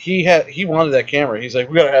 He wanted that camera. He's like,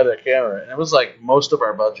 we gotta have that camera, and it was like most of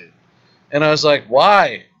our budget. And I was like,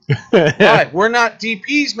 why? Why? We're not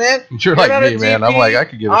DPs, man. You're You're like not me, a man. DP. I'm like, I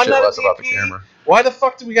could give a I'm shit not a less about the DP. camera. Why the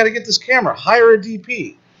fuck do we got to get this camera? Hire a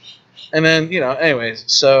DP. And then anyways,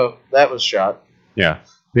 so that was shot. Yeah.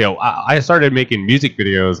 I started making music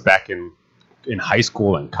videos back in high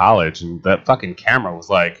school and college, and that fucking camera was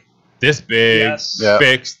like this big, Yes. Yeah.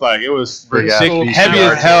 fixed. Like it was Big sick, ass heavy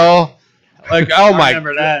VCR as hell. Like oh I my,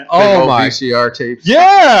 remember that. Big oh old my, VCR tapes.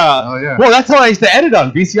 yeah. Oh yeah. Well, that's how I used to edit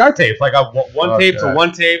on VCR tapes. Like one tape to Okay.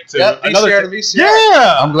 one tape to Yep, another. VCR to tape. VCR.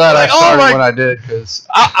 Yeah. I'm glad Like, I oh started my- when I did, because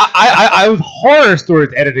I was horror stories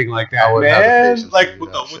editing like that, I wouldn't have the man. patience Like to do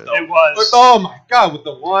with that the shit. It was. oh my god, with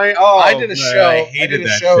the wine. Oh, I did a man, show. I I hated did a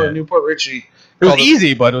that show shit. in Newport Richie. It was called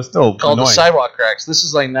easy, but it was still called annoying. the Sidewalk Cracks. This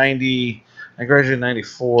is like 90. I graduated in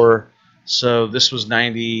 94, so this was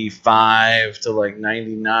 95 to like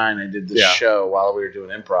 99. I did this Yeah. show while we were doing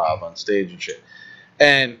improv on stage and shit.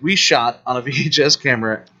 And we shot on a VHS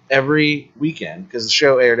camera every weekend because the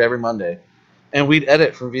show aired every Monday, and we'd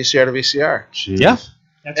edit from VCR to VCR Yeah.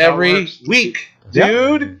 That's how it every works. week, Yeah.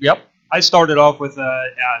 dude. Yep. I started off with a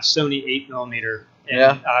Sony 8mm, and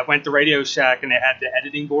Yeah. I went to Radio Shack, and they had the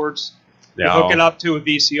editing boards. You Yeah. hook it up to a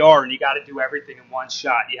VCR, and you got to do everything in one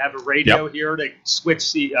shot. You have a radio here to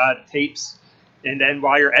switch the tapes, and then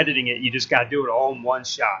while you're editing it, you just got to do it all in one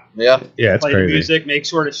shot. Yeah, Yeah, it's Play the crazy. music, make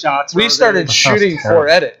sure the shots. we are started there. shooting terrible. 4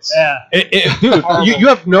 edits. Yeah. Dude, you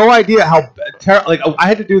have no idea how terrible. Like I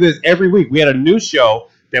had to do this every week. We had a new show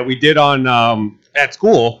that we did on at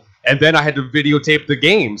school, and then I had to videotape the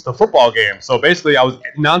games, the football games. So basically, I was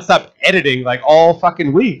nonstop editing like all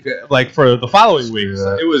fucking week, like for the following week.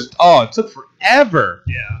 So it was it took forever.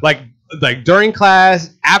 Yeah. Like during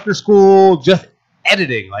class, after school, just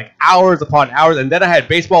editing like hours upon hours, and then I had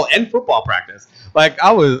baseball and football practice. Like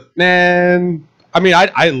I was, man. I mean,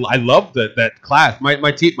 I loved that class.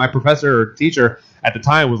 My professor or teacher at the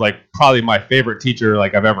time was like probably my favorite teacher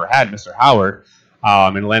like I've ever had, Mr. Howard,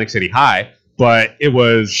 in Atlantic City High. But it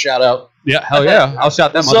was Shout out. yeah, hell yeah, I'll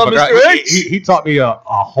shout that What's up, motherfucker Mr. out. X? He taught me a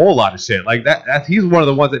whole lot of shit like that. He's one of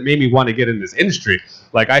the ones that made me want to get in this industry.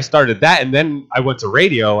 Like I started that, and then I went to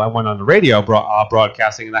radio. I went on the radio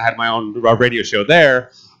broadcasting, and I had my own radio show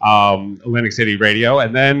there, Atlantic City Radio.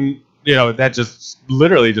 And then that just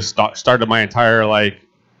literally just started my entire like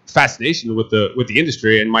fascination with the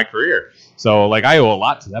industry and my career. So like I owe a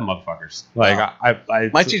lot to them motherfuckers. Like Wow. I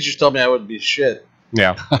My teachers told me I wouldn't be shit.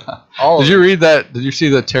 yeah. All Did of you them. read that? Did you see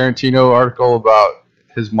the Tarantino article about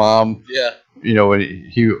his mom? Yeah. When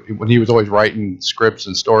he was always writing scripts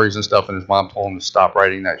and stories and stuff, and his mom told him to stop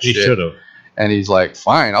writing that He shit. should have. And he's like,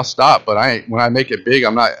 "Fine, I'll stop, but when I make it big,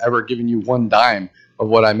 I'm not ever giving you one dime of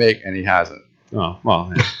what I make." And he hasn't. Oh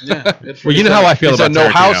well. Yeah. Yeah. Good for Well, you know how I feel He about said, no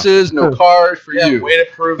Tarantino. houses, no cars for Yeah, you. way to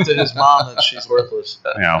prove to his mom that she's worthless.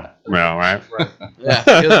 Yeah. Well, right. Yeah,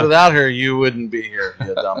 because without her, you wouldn't be here,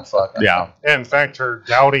 you dumb fuck. Yeah. In fact, her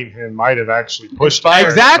doubting him might have actually pushed Inspired.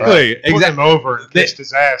 Exactly. put him over, and kissed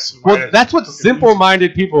his ass. He might Well, have that's what fucking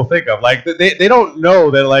simple-minded people think of. Like they don't know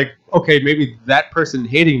that like okay, maybe that person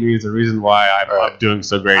hating me is the reason why I'm doing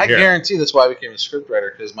so great I here. guarantee that's why I became a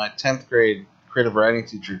scriptwriter, because my 10th grade creative writing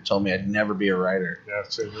teacher told me I'd never be a writer. Yeah,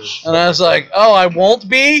 so it was- And I was like, oh, I won't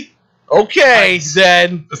be? Okay,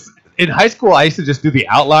 then. In high school, I used to just do the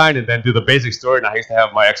outline and then do the basic story, and I used to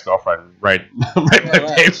have my ex-girlfriend write my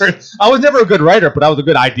nice. paper. I was never a good writer, but I was a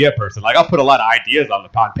good idea person. Like I'll put a lot of ideas on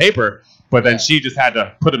paper, but then she just had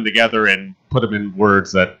to put them together and put them in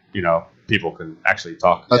words that people can actually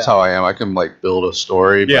talk. That's how I am. I can like build a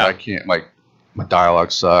story, but Yeah. I can't like my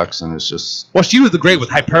dialogue sucks, and it's just. Well, she was great with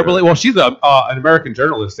hyperbole. Well, she's an American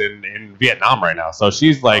journalist in Vietnam right now, so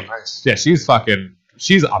she's like, nice. yeah,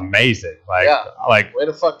 she's amazing. Like, Yeah. like, Way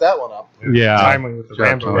to fuck that one up. Yeah. Timely with the Sure,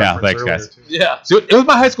 Rambo. yeah, reference thanks, earlier, guys. too. Yeah. so it was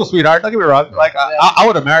my high school sweetheart. Don't get me wrong. Like, I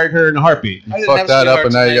would have married her in a heartbeat. I You didn't fucked have that up,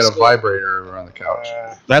 and sweethearts now in you high got a school. vibrator around the couch.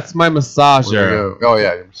 That's my There massager. you go. Oh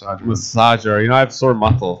yeah, your massager. Massager. You know, I have sore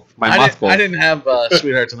muscle. My I muscle. didn't have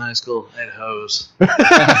sweethearts in high school. I had hoes.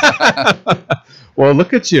 Well,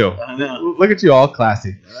 look at you. I know. Look at you, all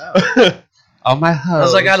classy. Oh my I hose.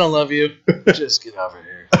 was like, I don't love you. Just get over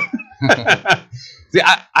here. See,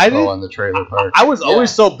 I Oh, didn't. on the trailer park. I was Yeah.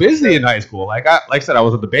 always so busy in high school. Like I said, I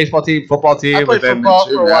was at the baseball team, football team, I played and then football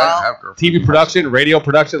for a while. TV production, radio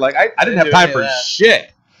production. Like I didn't have do time any for of that.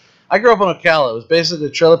 shit. I grew up on Ocala. It was basically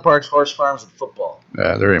trailer parks, horse farms, and football.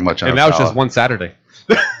 Yeah, there ain't much. And that was just one Saturday.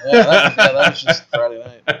 Yeah, that was just Friday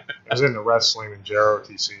night. I was into wrestling and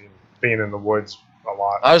JROTC and being in the woods a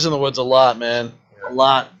lot. I was in the woods a lot, man. A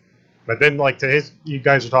lot. But then, like, you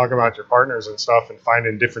guys are talking about your partners and stuff and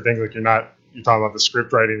finding different things. Like, you're talking about the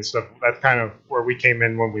script writing and stuff. That's kind of where we came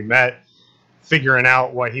in when we met, figuring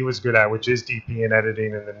out what he was good at, which is DP and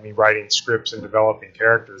editing, and then me writing scripts and developing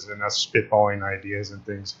characters, and us spitballing ideas and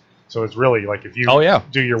things. So it's really like if you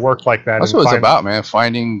do your work like that. That's and what it's find- about, man.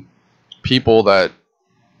 Finding people that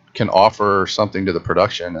can offer something to the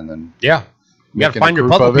production, and then Yeah. You gotta making a find your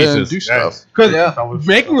group puzzle of it and pieces. do stuff. Because Yeah.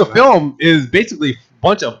 making a film is basically a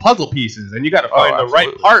bunch of puzzle pieces, and you got to find the right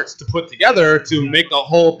absolutely. parts to put together to make the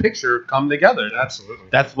whole picture come together. Absolutely.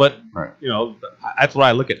 That's what Right. That's what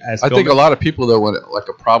I look at as. I think a filmmaking. lot of people though, when like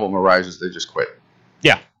a problem arises, they just quit.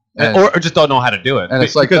 Yeah. And- or just don't know how to do it. and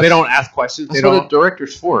it's like because they that's- don't ask questions. They That's what a don't.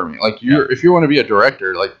 director's for. I mean, like if you want to be a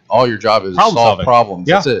director, like all your job is Problem solve solving. problems.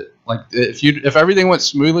 Yeah. That's it. Like if everything went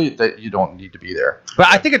smoothly, that you don't need to be there. But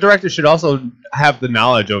I think a director should also have the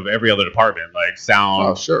knowledge of every other department, like sound,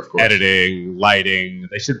 Oh, sure, of course. editing, lighting.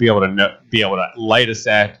 They should be able to light a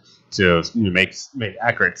set to make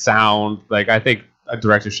accurate sound. Like I think a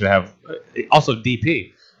director should have also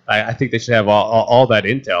DP. I think they should have all that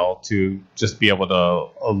intel to just be able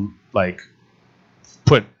to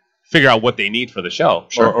figure out what they need for the show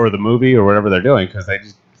Sure. or the movie or whatever they're doing, because they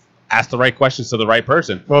just ask the right questions to the right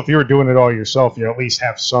person. Well, if you were doing it all yourself, you at least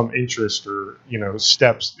have some interest or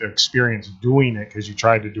steps, experience doing it because you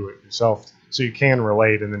tried to do it yourself, so you can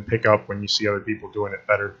relate and then pick up when you see other people doing it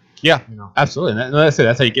better. Yeah, You know. absolutely. And that's it.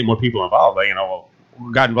 That's how you get more people involved. Like,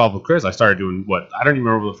 we got involved with Chris. I started doing I don't even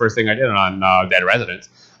remember the first thing I did on Dead Residents.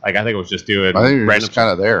 Like, I think it was just doing I think you're random just kind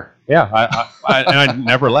of there. Yeah, and I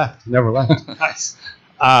never left. Never left. Nice.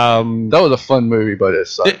 That was a fun movie, but it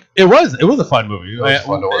sucked. It was a fun movie. It was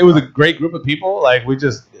fun to work It was a on. great group of people. Like, it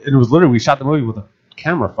was literally, we shot the movie with a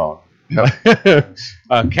camera phone. Yep.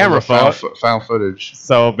 A camera phone. Found footage.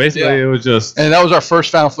 So basically, it was just. And that was our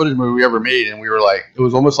first found footage movie we ever made, and we were like, it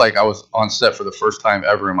was almost like I was on set for the first time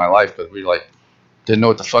ever in my life, because we didn't know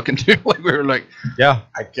what to fucking do. Like we were like, Yeah.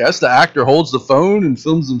 I guess the actor holds the phone and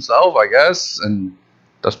films himself, I guess, and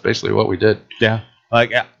that's basically what we did. Yeah.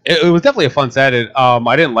 Like, it was definitely a fun set.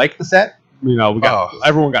 I didn't like the set.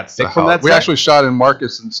 Everyone got sick from that We set. actually shot in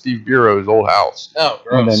Marcus and Steve Bureau's old house Oh,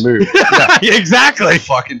 when gross. they moved. Yeah, Exactly.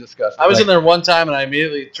 fucking disgusting. I was in there one time and I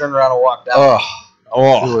immediately turned around and walked out. It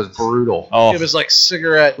Oh. was brutal. Oh. It was like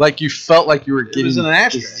cigarette. Like you felt like you were It getting was in an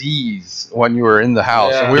ashtray. disease when you were in the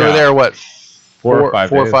house, Yeah. and we were Yeah. there 4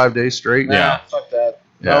 or 5 days straight. Nah, Yeah. fuck that.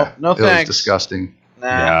 Yeah. No It thanks. was disgusting. Nah.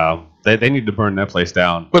 Yeah. They need to burn that place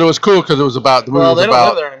down. But it was cool because it was about the movie Well, was they don't live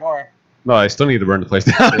about there anymore. No, I still need to burn the place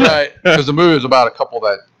down. Right. because the movie was about a couple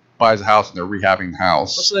that buys a house and they're rehabbing the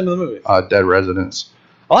What's house. the name of the movie? Dead Residents.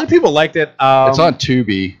 A lot of people liked it. It's on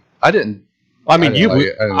Tubi. I didn't. I mean, I didn't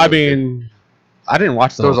like it. I didn't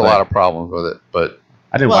watch the There was a whole lot thing. of problems with it, but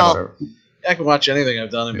I didn't Well, watch it. I can watch anything I've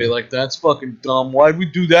done and be like, that's fucking dumb. Why'd we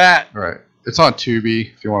do that? right. It's on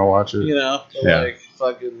Tubi if you want to watch it. You know? Yeah. Like,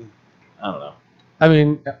 fucking, I don't know. I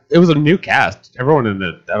mean, it was a new cast. Everyone in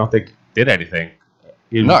it, I don't think, did anything.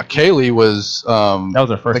 Not Kaylee was That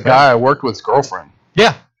was our first the guy I worked with's girlfriend.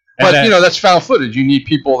 Yeah. But that's found footage. You need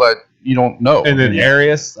people that you don't know. And then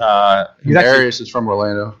Arius, he's actually, Arius is from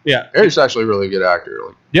Orlando. yeah, Arius is actually a really good actor.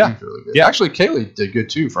 Like, Yeah. he's really good. Yeah. Actually, Kaylee did good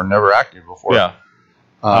too for never acting before. yeah.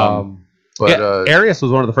 But Yeah, Arius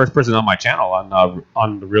was one of the first person on my channel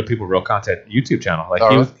on the Real People Real Content YouTube channel. Like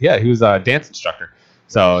Oh, he was a dance instructor.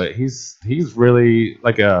 So he's really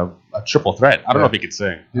like a triple threat. I don't know if he could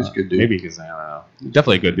sing. He's a good dude. Maybe he can sing. I don't know.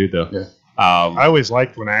 Definitely a good dude though. Yeah. I always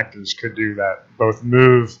liked when actors could do that, both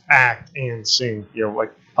move, act, and sing.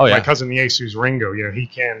 Like Oh yeah. my cousin the Ace, who's Ringo.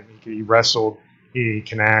 He wrestled, he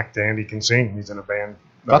can act, and he can sing. He's in a band.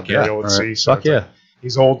 Fuck yeah. Old Right. C, so Fuck it's yeah. like,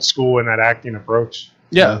 he's old school in that acting approach.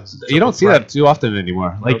 Yeah, you don't see that too often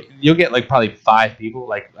anymore. Like Nope. you'll get like probably 5 people,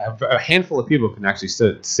 like a handful of people can actually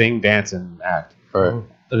sit, sing, dance, and act. Right.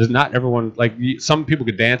 There's not everyone like some people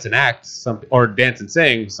could dance and act, or dance and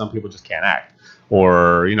sing. Some people just can't act.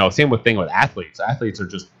 Or same thing with athletes. Athletes are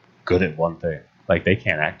just good at one thing. Like they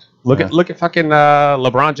can't act. Look at fucking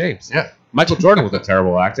LeBron James. Yeah. Michael Jordan was a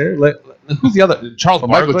terrible actor. Who's the other? Charles Well,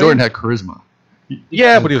 Michael Barkley? Jordan had charisma.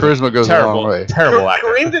 Yeah, but he was charisma goes a terrible, long way. terrible actor.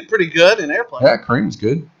 Kareem did pretty good in Airplane. Yeah, Kareem's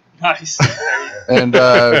good. Nice. And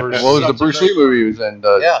what was the Bruce Lee movie he was in?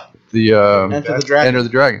 Yeah. The Enter the Dragon. Enter the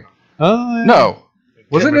Dragon. Oh, yeah. No.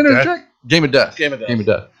 Was it Game of Enter the Death. Dragon? Game of Death. Game of Death. Game of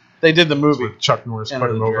Death. They did the movie. With Chuck Norris Enter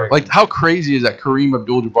put him the over. Dragon. Like, how crazy is that Kareem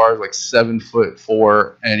Abdul-Jabbar is like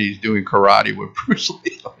 7'4" and he's doing karate with Bruce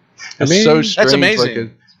Lee? It's mean, so that's strange. amazing.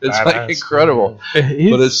 Like, it's Badass. like incredible, He's-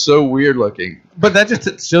 but it's so weird looking. But that just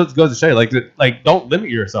goes to show you, like don't limit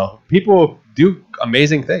yourself. People do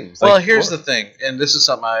amazing things. Well, Like, here's the thing, and this is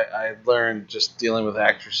something I learned just dealing with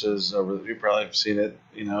actresses you probably have seen it,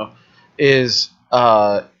 is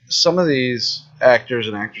some of these actors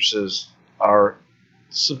and actresses are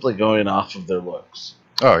simply going off of their looks.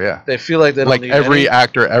 Oh yeah, They feel like they don't like need every any,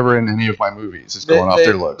 actor ever in any of my movies is they, going off they-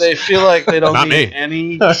 their looks. They feel like they don't Not need me.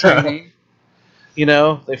 any training.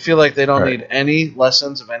 They feel like they don't Right. need any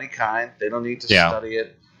lessons of any kind. They don't need to Yeah. study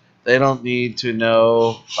it. They don't need to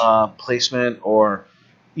know placement or,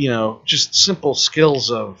 just simple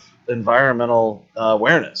skills of environmental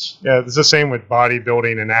awareness. Yeah, it's the same with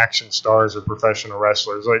bodybuilding and action stars or professional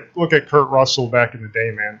wrestlers. Like, look at Kurt Russell back in the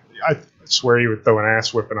day, man. I swear he would throw an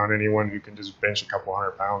ass whipping on anyone who can just bench a couple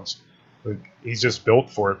 100 pounds. Like, he's just built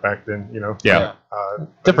for it back then, Yeah.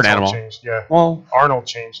 But Different it's all animal. Changed. Yeah, Well, Arnold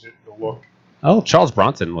changed it. The look. Charles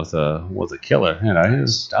Bronson was a killer.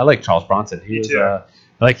 I like Charles Bronson. He Me was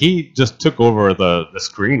too. he just took over the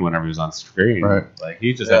screen whenever he was on screen. Right. Like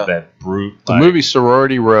he just Yeah. had that brute. The movie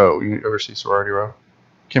Sorority Row. You ever see Sorority Row?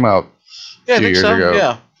 Came out Yeah, I few think years so. ago.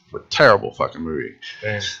 Yeah. a terrible fucking movie.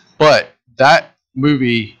 Damn. But that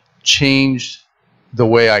movie changed the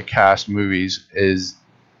way I cast movies, is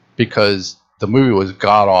because the movie was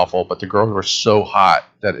god awful, but the girls were so hot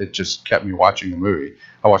that it just kept me watching the movie.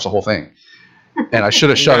 I watched the whole thing, and I should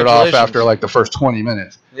have shut it off Congratulations. after like the first 20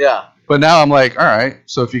 minutes. Yeah. But now I'm like, all right,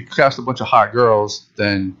 so if you cast a bunch of hot girls,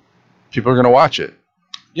 then people are gonna watch it.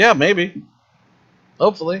 Yeah, maybe.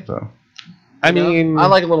 Hopefully. So I You know? mean, I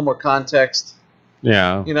like a little more context.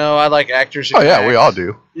 yeah. I like actors who oh can yeah, we act, all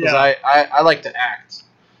do. 'cause I like to act.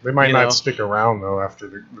 They might You not know. stick around though after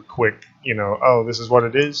the quick, oh, this is what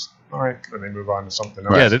it is. All right, then they move on to something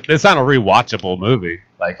else. Yeah, it's not a rewatchable movie.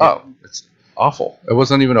 Like, Oh, it's awful. It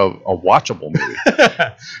wasn't even a watchable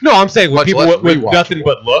movie. no, I'm saying with Much people less with rewatchable. nothing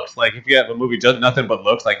but looks. Like, if you have a movie just nothing but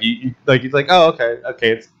looks, like you're like, oh,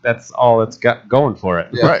 okay, that's all it's got going for it.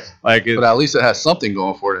 Yeah. Right. Like, But at least it has something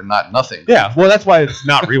going for it and not nothing. yeah, well, that's why it's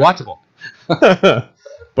not rewatchable.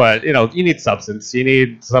 But you need substance. You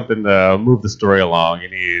need something to move the story along. You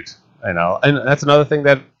need, and that's another thing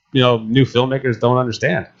that new filmmakers don't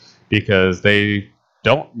understand, because they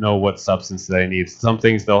don't know what substance they need. Some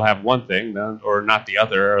things they'll have one thing or not the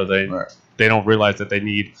other, or they Right. they don't realize that they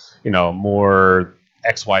need more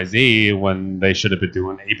XYZ when they should have been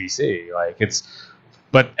doing ABC.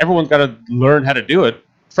 But everyone's got to learn how to do it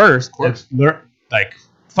first. Of course. Learn,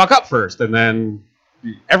 fuck up first, and then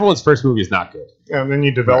everyone's first movie is not good. Yeah, and then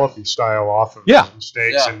you develop your style off of Yeah. those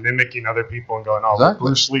mistakes Yeah. and mimicking other people and going, oh, Exactly.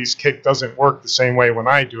 Bruce Lee's kick doesn't work the same way when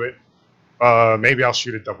I do it. Maybe I'll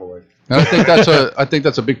shoot a double leg. And I think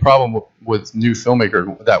that's a big problem with new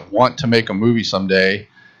filmmakers that want to make a movie someday.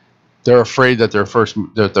 They're afraid that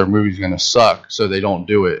their movie's going to suck, so they don't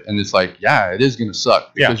do it. And it's like, yeah, it is going to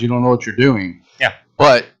suck because you don't know what you're doing. Yeah.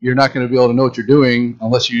 But you're not going to be able to know what you're doing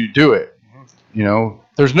unless you do it.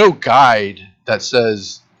 There's no guide that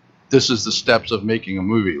says this is the steps of making a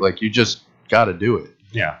movie. Like, you just got to do it.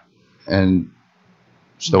 Yeah. And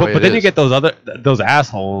it's the way But it then you is. get those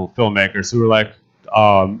asshole filmmakers who are like,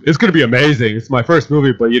 it's gonna be amazing. It's my first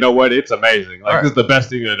movie, but you know what? It's amazing. Like, Right. this is the best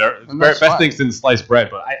thing that ever. And that's Best fine. thing since sliced bread.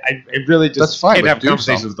 But I really just That's fine, can't but have do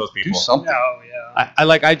conversations something. with those Do people. something.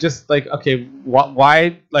 I just okay.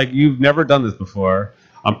 Why? Like, you've never done this before.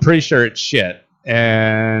 I'm pretty sure it's shit.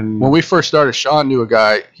 And When we first started, Sean knew a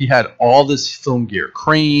guy. He had all this film gear,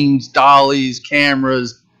 cranes, dollies,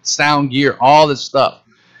 cameras, sound gear, all this stuff.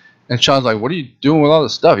 And Sean's like, what are you doing with all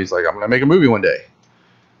this stuff? He's like, I'm going to make a movie one day.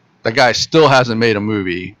 That guy still hasn't made a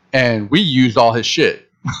movie, and we used all his shit.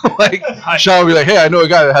 Like, Sean would be like, hey, I know a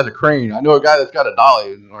guy that has a crane. I know a guy that's got a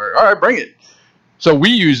dolly. And we're, all right, bring it. So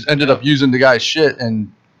we ended up using the guy's shit,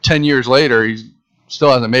 and 10 years later, he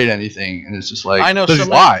still hasn't made anything. And it's just like, I know this so is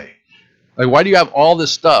many- why. Like, why do you have all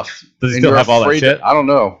this stuff? Does he and still you're have all that afraid shit? I don't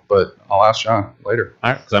know, but I'll ask Sean later.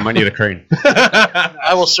 All right, because I might need a crane.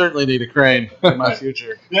 I will certainly need a crane in my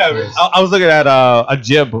future. Yeah, I was looking at a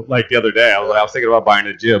jib like the other day. I was thinking about buying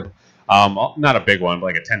a jib. Not a big one,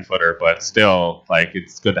 like a 10-footer, but still, like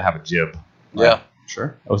it's good to have a jib. Yeah.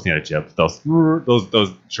 Sure. I always need a jib. Those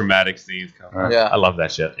dramatic scenes. Right. Yeah. I love that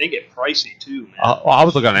shit. They get pricey too, man. I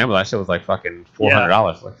was looking on Amazon. That shit was like fucking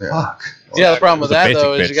 $400. Like, fuck. Yeah, the problem with It was a that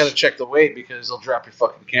though basic is you bitch. got to check the weight because they'll drop your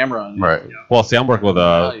fucking camera on you. Right. Well, see, I'm working with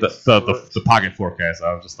Nice. the pocket 4K, so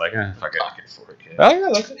I was just like, fuck it. Pocket 4K. Oh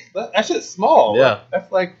yeah, that shit's small. Yeah. That's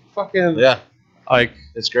like fucking Yeah, like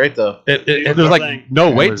it's great though. there's like no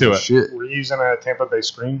weight to it. Shit. We're using a Tampa Bay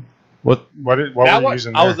screen. What What that were you one,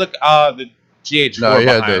 using I there? was looking the GH4 No, he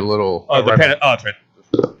had behind. the little the pen. Oh, that's right.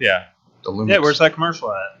 Yeah. the lumens. Yeah, where's that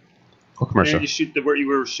commercial at? What commercial? Did you shoot where you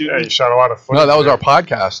were shooting? Yeah, you shot a lot of footage. No, that was there. our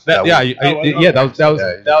podcast. That was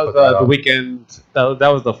that the out. weekend. That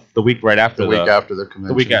was the week right after the week after the convention.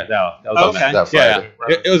 the week at that was Oh, on okay. that. That Yeah,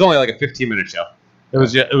 Friday. it was only like a 15-minute show. It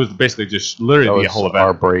was basically just literally That the was whole event.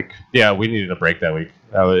 our break. Yeah, we needed a break that week.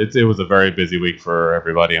 It was a very busy week for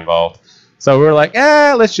everybody involved. So we were like,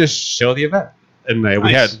 let's just show the event. And we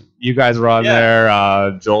Nice. had you guys were on Yeah.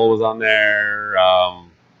 there. Joel was on there.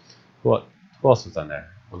 Who else was on there?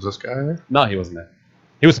 Was this guy there? No, he wasn't there.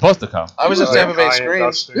 He was supposed to come. I was at Yeah. Tampa Bay Ryan Screens.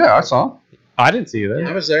 Dustin. Yeah, I saw him. I didn't see you there.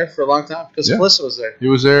 I was there for a long time because Yeah. Melissa was there. He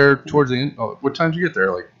was there towards the end. Oh, what time did you get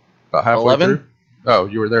there? Like about halfway 11? through? Oh,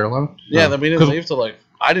 you were there 11? Yeah, No. then we didn't 'Cause- leave till like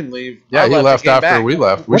I didn't leave. Yeah, I he left came after back. we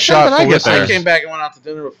left. We What time shot did I get Felissa. there? I came back and went out to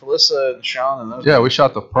dinner with Felissa and Sean and those. Yeah, guys. we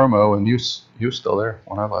shot the promo, and he was still there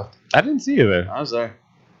when I left. I didn't see you there. I was there.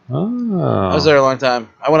 Oh. I was there a long time.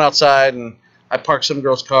 I went outside and I parked some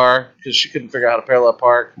girl's car because she couldn't figure out how to parallel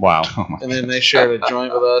park. Wow. Oh my And then they shared a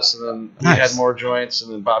joint with us, and then we Nice. had more joints,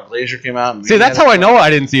 and then Bob Glazier came out. And See, we that's had how a I know I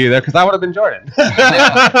didn't see you there because I would have been Jordan. We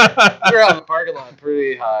were out in the parking lot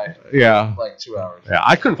pretty high, yeah. like 2 hours. Yeah,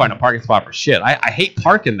 I couldn't find a parking spot for shit. I hate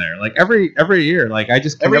parking there. Like every year, like I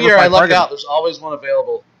just can Every never year I find luck parking. out. There's always one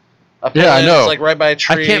available. Yeah, I know. It's like right by a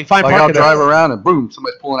tree. I can't find Like I'll parking. drive there. around and boom,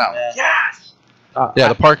 somebody's pulling out. Yeah. Yeah,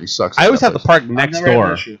 the parking sucks. I always have to park I've next never had an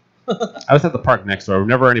door. issue. I always have to park next door.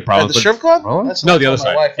 Never any At problems. the strip club? Really? That's No, what the I other told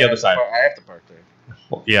my side. wife. The I other have to side. park- I have to park there.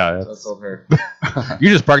 Well, yeah, So I told her. you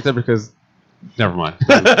just parked there because. Never mind.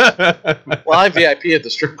 Well, I VIP at the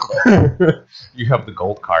strip club. You have the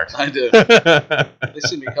gold card. I do. They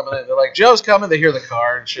see me coming in. They're like, Joe's coming. They hear the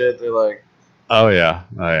car and shit. They're like, Oh yeah.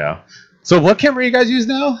 So what camera you guys use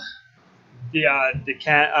now? We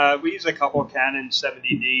use a couple Canon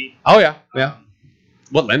 70D. Oh yeah.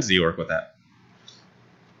 What lens do you work with that?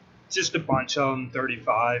 Just a bunch of them,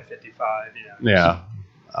 35, 55. You know. Yeah.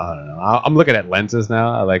 I don't know. I'm looking at lenses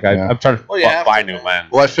now. Like Yeah. I'm trying to Well, you have buy to, new man.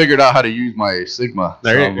 lens. Well, I figured out how to use my Sigma.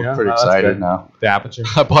 There so you I'm go. pretty Oh, that's excited good. now. The aperture.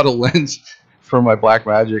 I bought a lens for my Black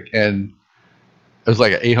Magic, and it was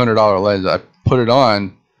like an $800 lens. I put it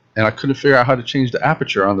on, and I couldn't figure out how to change the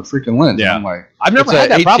aperture on the freaking lens. Yeah. And I'm like, I've never it's had at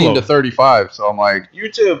that 18 problem. to 35. So I'm like,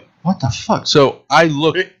 YouTube. what the fuck? So I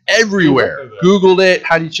looked everywhere, Googled it.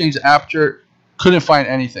 How do you change the aperture? Couldn't find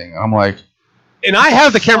anything. I'm like, And I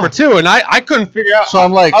have the camera too, and I couldn't figure out. so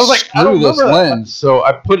I'm like, I was like, I screw don't this remember that. lens. So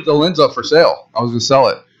I put the lens up for sale. I was gonna sell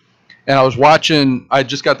it, and I was watching. I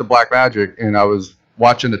just got the Black Magic, and I was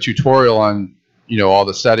watching the tutorial on, all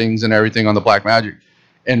the settings and everything on the Black Magic.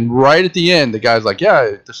 And right at the end, the guy's like,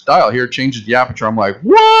 "Yeah, the style here changes the aperture." I'm like,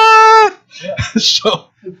 "What?" Yeah. So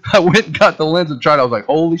I went and got the lens and tried. I was like,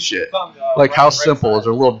 "Holy shit!" Like, how simple is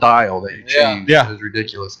there a little dial that you Yeah. change? Yeah. It's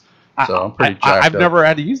ridiculous. So I'm pretty jacked I've up. never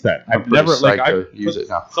had to use that. I'm I've pretty never psyched I to use it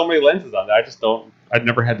now. So many lenses on that. I just don't. I've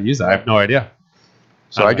never had to use that. I have no idea.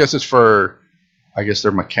 So I guess it's for,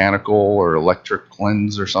 they're mechanical or electric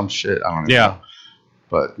lens or some shit. I don't know. Yeah.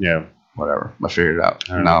 But Yeah. whatever. I figured it out.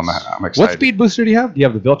 I don't Now know. I'm excited. What speed booster do you have? Do you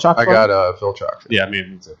have the Viltrox? I got a Viltrox. Yeah, me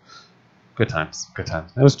too. Good times. Good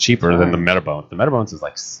times. It was cheaper than the Metabone. The Metabones is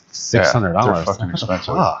like $600. Yeah, they're fucking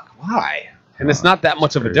expensive. Fuck. Why? And it's not that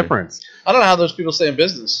much of a Crazy. difference. I don't know how those people stay in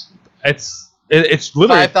business. It's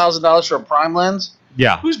literally $5,000 for a prime lens?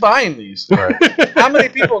 yeah. Who's buying these? Right. How many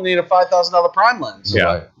people need a $5,000 prime lens? Yeah.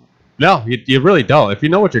 Right. No, you really don't. If you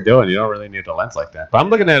know what you're doing, you don't really need a lens like that. But I'm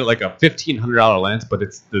looking at like a $1,500 lens, but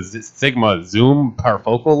it's the Sigma Zoom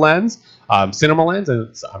parafocal lens, cinema lens, and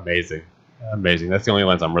it's amazing. Amazing. That's the only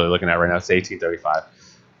lens I'm really looking at right now. It's 1835.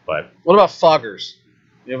 But What about foggers?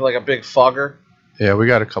 You have like a big fogger? Yeah, we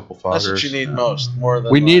got a couple foggers. That's what you need most, more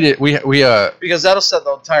than We need it. We because that'll set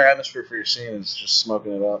the entire atmosphere for your scene. Is just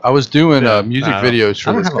smoking it up. I was doing Yeah. music I don't- videos I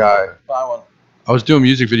for don't this have a guy. Buy one. I was doing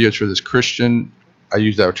music videos for this Christian. I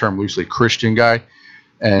use that term loosely, Christian guy,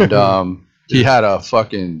 and he had a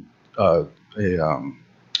fucking a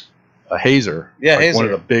hazer. Yeah, like one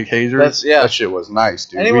hazer. of the big hazers. That shit was nice,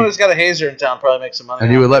 dude. Anyone who's got a hazer in town probably makes some money.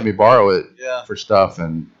 And he would let me borrow it Yeah. for stuff,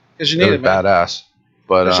 and Because you it need was it, man. badass.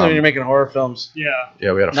 But Especially when you're making horror films. Yeah.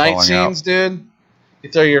 yeah, we had a Night falling scenes, out. dude.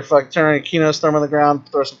 You throw your turn on your Kino storm on the ground,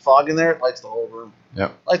 throw some fog in there, it lights the whole room.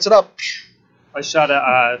 Yep. Lights it up. I shot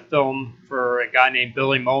a film for a guy named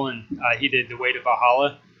Billy Mullen. He did The Way to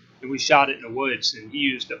Valhalla, and we shot it in the woods, and he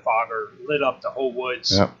used a fogger, lit up the whole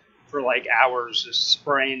woods Yep. for like hours, just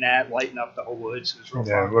spraying that, lighting up the whole woods. It was real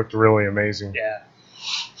Yeah, it fun. looked really amazing. Yeah.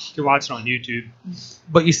 You can watch it on YouTube.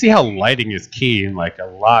 But you see how lighting is key in like a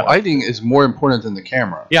lot. Lighting is more important than the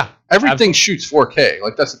camera. Yeah, Everything shoots 4K.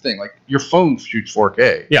 Like that's the thing. Like your phone shoots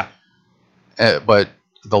 4K. Yeah. But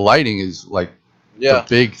the lighting is like Yeah. the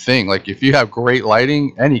big thing. Like if you have great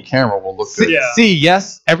lighting, any camera will look good. Yeah. See,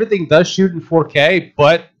 yes, everything does shoot in 4K,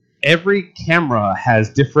 but every camera has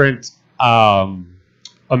different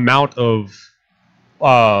amount of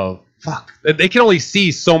They can only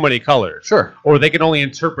see so many colors, Sure. or they can only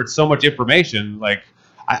interpret so much information. Like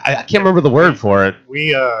I can't remember the word for it.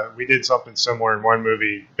 We did something similar in one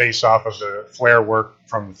movie based off of the flare work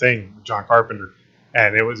from The Thing with John Carpenter,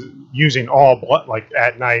 and it was using all like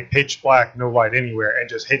at night, pitch black, no light anywhere, and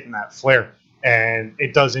just hitting that flare. And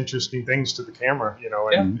it does interesting things to the camera,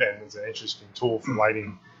 and it's an interesting tool for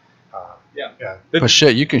lighting. But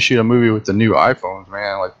shit, you can shoot a movie with the new iPhones,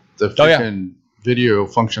 man. Like the freaking video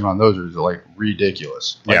function on those is like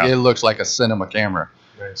ridiculous. Like it looks like a cinema camera.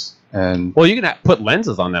 Nice. And Well, you can put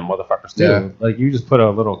lenses on them motherfuckers too. Yeah. Like you just put a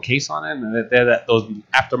little case on it, and they're those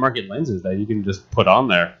aftermarket lenses that you can just put on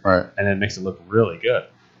there, right. and it makes it look really good.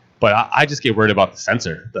 But I just get worried about the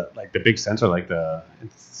sensor, the big sensor,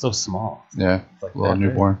 it's so small. Yeah. It's like Little that big.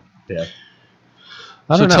 newborn. Yeah.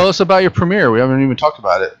 So tell us about your premiere. We haven't even talked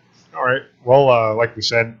about it. All right. Well, like we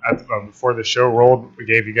said before the show rolled, we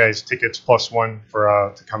gave you guys tickets +1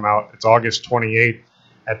 for to come out. It's August 28th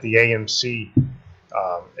at the AMC.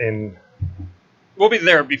 We'll be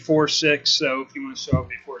there before 6, so if you want to show up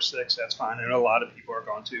before 6, that's fine. I know a lot of people are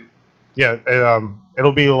going to. Yeah,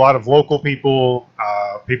 it'll be a lot of local people,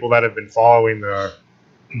 people that have been following the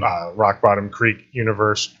Rock Bottom Creek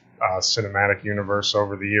universe, cinematic universe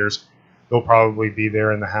over the years. They'll probably be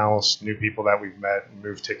there in the house, new people that we've met and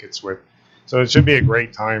moved tickets with. So it should be a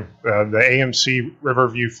great time. The AMC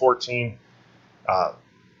Riverview 14,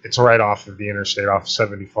 it's right off of the interstate, off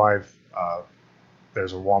 75.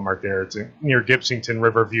 There's a Walmart there. It's near Gibsonton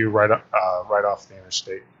Riverview, right off the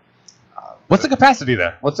interstate. What's the capacity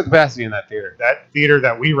there? What's the capacity in that theater? That theater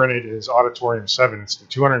that we rented is Auditorium 7. It's the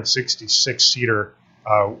 266-seater.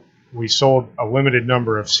 We sold a limited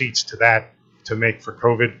number of seats to that to make for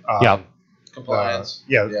COVID. Compliance.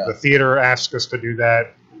 The theater asked us to do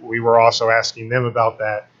that. We were also asking them about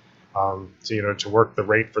that, to work the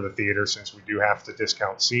rate for the theater, since we do have to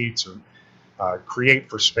discount seats or create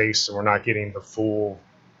for space, so we're not getting the full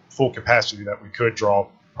capacity that we could draw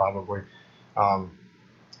probably.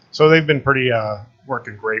 So they've been pretty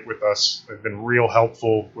working great with us. They've been real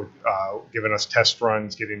helpful with giving us test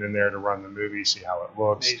runs, getting in there to run the movie, see how it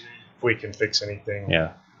looks, Amazing. if we can fix anything.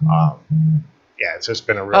 Yeah. It's just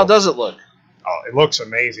been a real. How does it look? Oh, it looks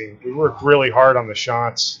amazing. We worked really hard on the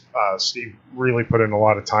shots. Steve really put in a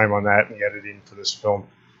lot of time on that and the editing for this film.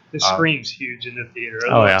 The screen's huge in the theater.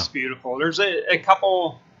 It Oh, looks beautiful. There's a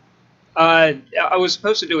couple. I was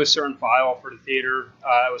supposed to do a certain file for the theater.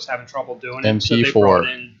 I was having trouble doing it. So they MP4. brought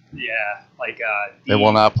in, They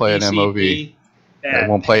will not play an MOV. DCP. They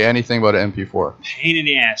won't play anything but an MP4. Pain in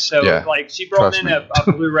the ass. So Yeah, she brought trust in me. a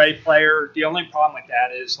Blu-ray player. The only problem with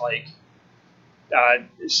that is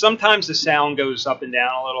sometimes the sound goes up and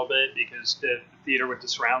down a little bit because the theater with the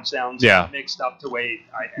surround sounds mixed up the way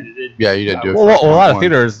I edited. Yeah, you didn't do it. Well, for a lot of one.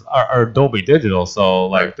 theaters are Dolby Digital, so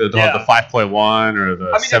like the 5.1 or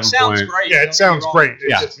the 7. It sounds great. Yeah, don't it get sounds me wrong. great. It's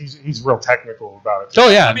Yeah. just, he's real technical about it. Oh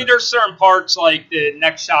yeah. I mean, there's certain parts like the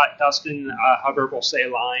next shot, Dustin Hubbard will say a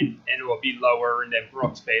line and it will be lower, and then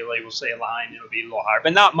Brooks Bailey will say a line and it will be a little higher,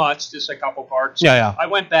 but not much, just a couple parts. Yeah. I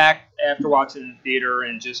went back after watching the theater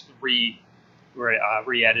and just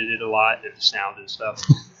re-edited a lot of the sound and stuff.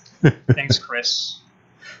 Thanks, Chris.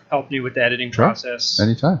 Helped me with the editing Sure. process.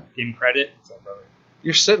 Anytime. Give him credit.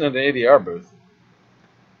 You're sitting in an ADR booth.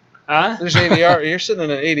 Huh? There's ADR. You're sitting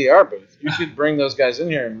in an ADR booth. You could bring those guys in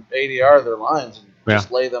here and ADR their lines and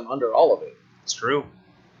just lay them under all of it. It's true.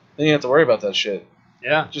 Then you don't have to worry about that shit.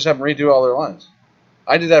 Yeah. Just have them redo all their lines.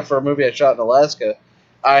 I did that for a movie I shot in Alaska.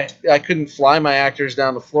 I couldn't fly my actors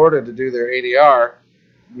down to Florida to do their ADR,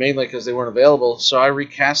 mainly because they weren't available. So I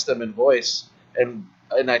recast them in voice, and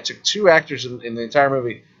I took 2 actors in the entire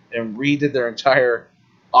movie and redid their entire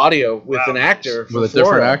audio with an actor from with a different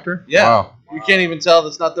Florida. actor. Yeah. Wow, You can't even tell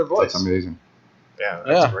that's not their voice. that's amazing. Yeah,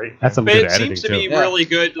 that's Yeah. great. That's some But good it editing seems to too. be really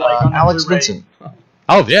good. Like on Alex the Blu-ray. Vincent.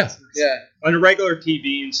 Oh yeah. Yeah. On the regular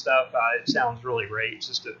TV and stuff, it sounds really great. It's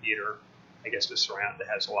just a theater, I guess, the surround that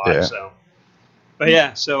has a lot. Yeah. So, but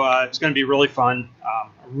yeah, so it's going to be really fun. I'm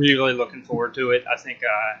really looking forward to it. I think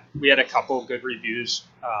we had a couple of good reviews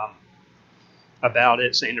about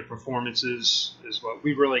it, saying the performances is what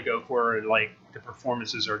we really go for. And like the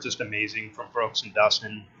performances are just amazing from Brooks and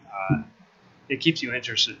Dustin. It keeps you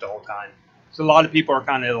interested the whole time. So a lot of people are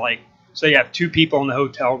kind of like, so you have two people in the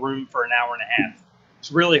hotel room for an hour and a half.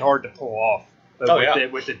 It's really hard to pull off.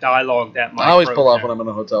 But with the dialogue that Mike I always wrote pull out there- when I'm in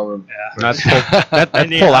a hotel room. Yeah. That's that's And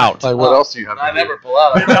pull out. Like, what else do you have? I to never pull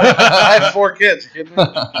out. I have 4 kids. You kidding me?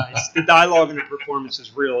 Nice. The dialogue and the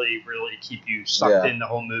performances really, really keep you sucked Yeah. in the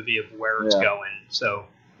whole movie of where it's Yeah. going. So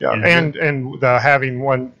Yeah, Yeah. and the having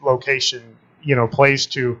one location, plays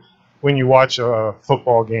to when you watch a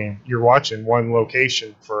football game, you're watching one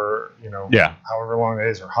location for Yeah. however long it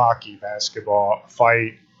is, or hockey, basketball,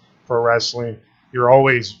 fight, pro wrestling. You're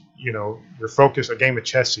always you're focused. A game of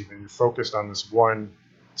chess, even you're focused on this one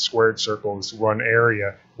squared circle, this one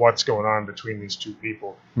area. What's going on between these two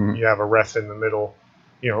people? Mhm. You have a ref in the middle,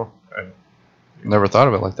 and Never thought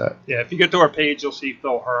of it like that. yeah, if you get to our page, you'll see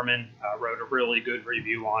Phil Herman wrote a really good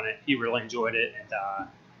review on it. He really enjoyed it,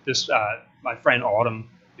 and my friend Autumn,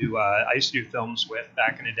 who I used to do films with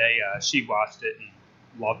back in the day, she watched it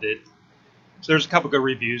and loved it. So there's a couple good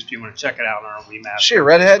reviews if you want to check it out on our WeMassacre. Is she a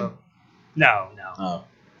redhead? No. Oh.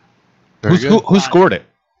 Very good. Who scored it?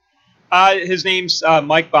 His name's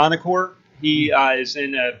Mike Bonacore. He is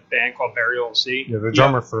in a band called Burial Sea. the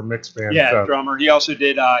drummer for mixed band. Yeah, drummer. He also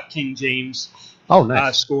did King James Oh,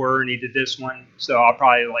 nice. score, and he did this one. So I'll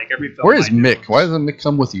probably like every film. Where is I do. Mick? Why doesn't Mick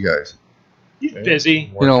come with you guys? He's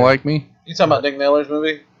busy. You don't like me? You talking about Nick Naylor's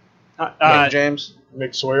movie? Nick James?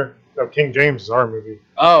 Nick Sawyer? No, King James is our movie.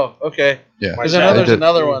 Oh, okay. Yeah. There's Yeah, there's did.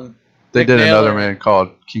 another one. They Nick did Naylor. another man called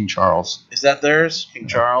King Charles. Is that theirs? King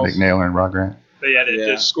Charles? Nick Naylor and Rod Grant. But yeah, Yeah.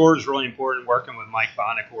 the score is really important. Working with Mike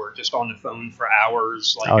Bonacore, just on the phone for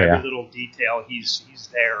hours, like Oh, every yeah. little detail, he's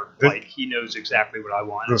there. This- Like he knows exactly what I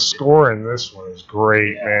want. The score in this one is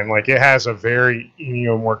great, Yeah. man. Like, it has a very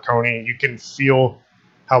Ennio Morricone. You can feel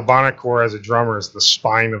how Bonacore as a drummer is the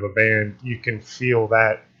spine of a band. You can feel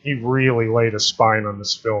that he really laid a spine on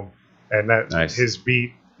this film, and that Nice. his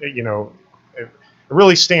beat, it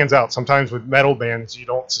really stands out. Sometimes with metal bands, you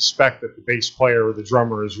don't suspect that the bass player or the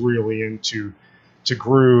drummer is really into to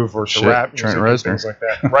groove or to Shit, rap Trent music and Reznor. things like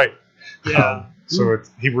that. Right. Yeah. So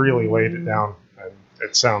he really laid it down, and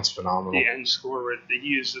it sounds phenomenal. The end score with they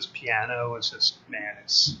use this piano. It's just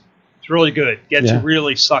it's really good. Gets Yeah. you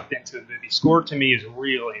really sucked into the movie. Score to me is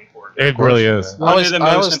really important. It really is. I always, One of the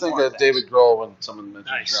I always most think important of David Grohl when someone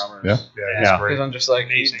mentions Nice. drummers. Yeah. Yeah, he's Yeah. great. Because I'm just like,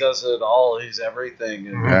 Amazing. he does it all. He's everything.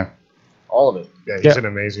 And Yeah. all of it. Yeah, he's Yeah. an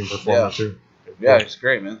amazing performer Yeah. too. Yeah, he's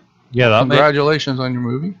great, man. Yeah, that makes, Congratulations on your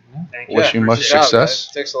movie. Thank Wish you much Good job, success.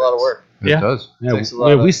 guys. Takes a lot of work. It Yeah. does. yeah, Takes a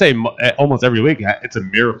lot we of- say almost every week it's a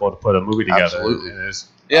miracle to put a movie together. Absolutely. It is.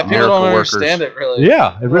 Yeah, people Miracle don't workers. understand it really.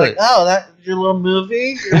 Yeah, it They're really. like, oh, that your little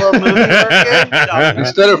movie? Your little movie working?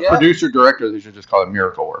 Instead of Yeah. producer director, they should just call it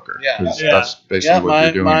miracle worker. Yeah. 'Cause Yeah. that's basically Yeah, what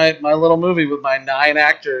you're doing. my little movie with my 9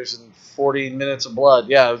 actors and 40 minutes of blood.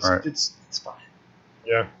 Yeah, Right. it's fine.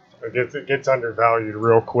 Yeah, it gets undervalued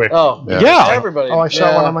real quick. Oh, Yeah. Yeah. everybody. Oh, I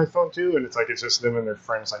shot yeah. one on my phone too, and it's just them and their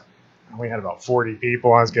friends. Like, we had about 40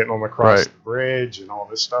 people. I was getting them across Right. the bridge and all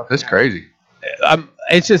this stuff. It's crazy.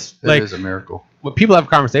 It's just It like is a miracle. when people have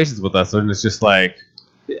conversations with us, and it's just like,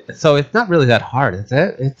 so it's not really that hard, is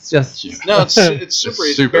it? It's just No, it's super It's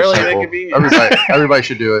easy. super Barely simple. an inconvenience. Everybody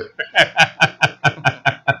should do it.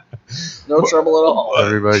 No trouble at all.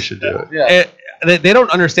 Everybody should do it. Yeah. they don't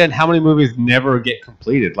understand how many movies never get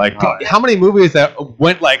completed. Like Oh, yeah. how many movies that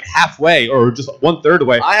went like halfway or just 1/3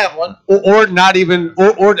 away, I have one. or not even,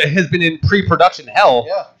 or has been in pre-production hell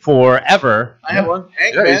Yeah. forever. I have one.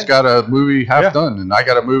 Hank, Yeah, man. he's got a movie half Yeah. done, and I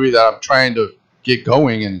got a movie that I'm trying to get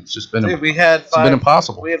going, and it's just been Dude, we had it's been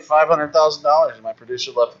impossible. we had $500,000, and my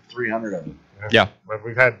producer left with 300 of it. Yeah. But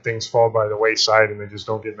we've had things fall by the wayside, and they just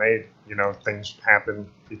don't get made. Things happen.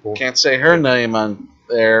 People. Can't say her name on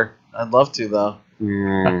there. I'd love to though.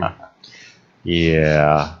 Yeah.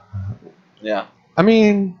 Yeah. I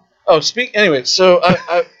mean, Oh, anyway, so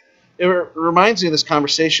it reminds me of this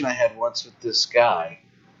conversation I had once with this guy,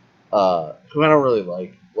 who I don't really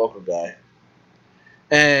like, local guy,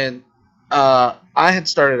 and I had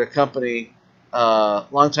started a company a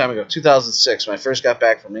long time ago, 2006, when I first got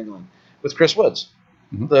back from England, with Chris Woods,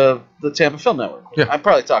 Mhm. the Tampa Film Network. Yeah. I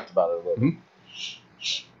probably talked about it a little bit. Mhm.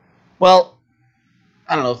 Well,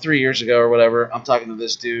 I don't know, 3 years ago or whatever, I'm talking to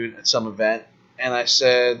this dude at some event, and I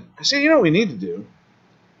said, you know what we need to do?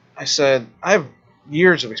 I said, I have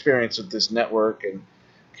years of experience with this network and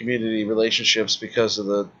community relationships because of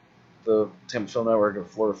the Tampa Film Network and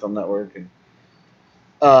Florida Film Network, and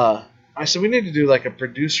I said we need to do like a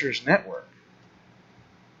producers network.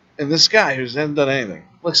 And this guy who hasn't done anything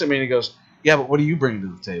looks at me and he goes, "Yeah, but what do you bring to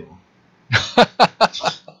the table?"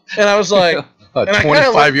 And I was like,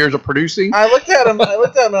 25 years of producing. I looked at him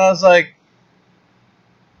and I was like,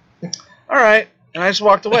 "All right," and I just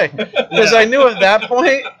walked away because I knew at that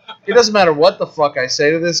point it doesn't matter what the fuck I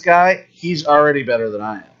say to this guy, he's already better than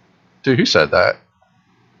I am. Dude, who said that?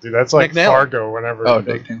 Dude, that's like Nick Naylor. Fargo. Whenever Oh,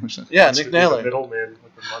 Nick Naylor. Yeah, wants Nick to be the Naylor. middleman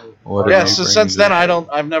with the money. What Yeah, did he so bring since to then the-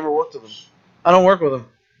 I've never worked with him. I don't work with him.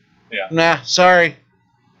 Yeah. Nah, sorry.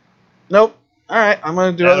 Nope. All right, I'm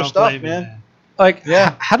gonna do I other don't stuff, blame you, man. Like,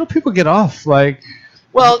 Yeah. how do people get off? Like,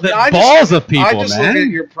 Well, the I balls just, of people, I just man. look at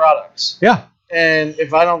your products, yeah. and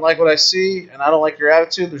if I don't like what I see and I don't like your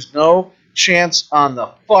attitude, there's no chance on the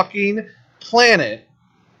fucking planet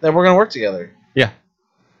that we're gonna work together. Yeah.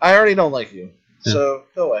 I already don't like you, Yeah. so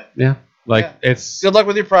go away. Yeah. Like, Yeah. it's, Good luck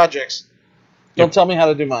with your projects. Don't tell me how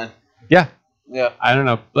to do mine. yeah. Yeah. I don't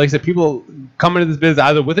know. Like I said, people come into this business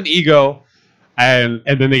either with an ego and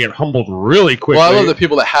then they get humbled really quickly. Well, I love the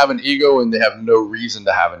people that have an ego and they have no reason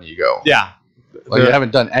to have an ego. Yeah. Like they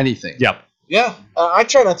haven't done anything. Yep. Yeah. I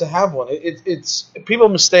try not to have one. It's people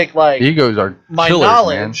mistake like Egos are my killers,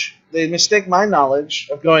 knowledge. They mistake my knowledge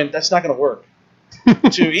of going, that's not going to work,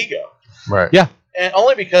 to ego. man. Right. Yeah. And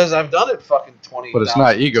only because I've done it fucking 20 But it's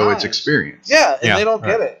not ego, times. it's experience. Yeah, and Yeah, they don't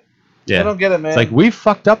get it. They Yeah. don't get it, man. It's like, we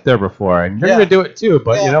fucked up there before and you're Yeah. going to do it too.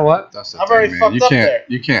 But Yeah. you know what? That's the I've thing, already man. fucked You up can't there.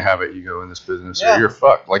 you can't have an ego in this business Yeah. or you're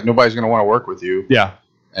fucked. Like nobody's gonna want to work with you Yeah.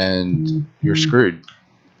 and you're screwed.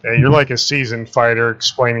 Yeah, you're like a seasoned fighter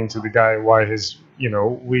explaining to the guy why his,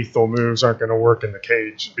 lethal moves aren't going to work in the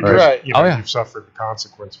cage because Right. Oh, yeah. you've suffered the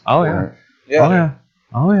consequence. Oh, yeah. Right. yeah. Oh, yeah.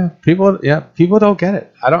 Oh, yeah. People don't get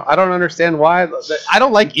it. I don't understand why. I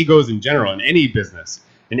don't like egos in general in any business,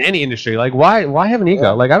 in any industry. Like, why have an ego? Yeah.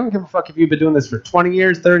 Like, I don't give a fuck if you've been doing this for 20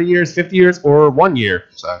 years, 30 years, 50 years, or 1 year.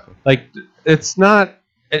 Exactly. Like, it's not.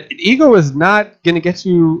 Ego is not going to get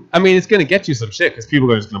you. I mean, it's going to get you some shit because people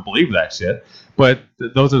are just going to believe that shit. But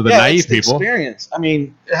those are the naive it's the people. experience. I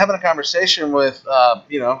mean, having a conversation with, I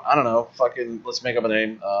don't know, fucking, let's make up a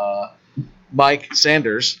name, Mike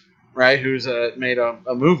Sanders, right, who's made a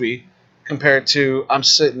movie, compared to I'm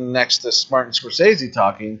sitting next to Martin Scorsese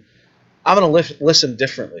talking, I'm going to listen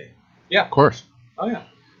differently. Of course. Oh yeah.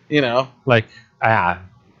 You know? Like,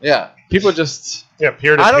 Yeah. people just. Yeah,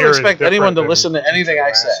 peer to I don't peer is expect anyone to different listen than to anything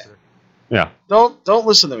I say. master. Yeah. Don't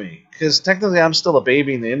listen to me, because technically I'm still a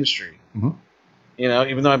baby in the industry. Mhm. You know,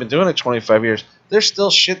 even though I've been doing it 25 years, there's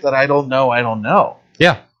still shit that I don't know.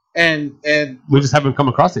 Yeah. And We just haven't come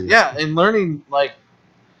across it yet. yeah, and learning like,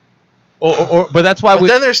 But that's why but we.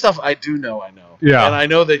 then there's stuff I do know. Yeah. And I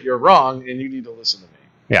know that you're wrong, and you need to listen to me.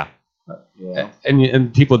 Yeah. You know?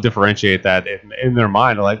 And people differentiate that in their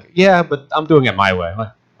mind. They're like, yeah, but I'm doing it my way. I'm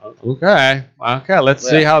like, okay, let's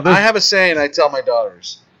see how this. I have a saying I tell my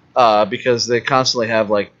daughters, because they constantly have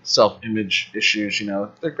like self-image issues. You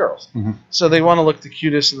know, they're girls, Mhm. so they want to look the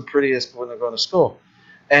cutest and the prettiest when they're going to school,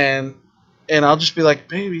 and I'll just be like,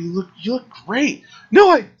 baby, you look great. No,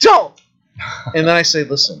 I don't. And then I say,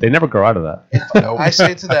 listen, They never grow out of that. Nope. I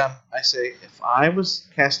say to them, if I was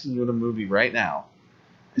casting you in a movie right now,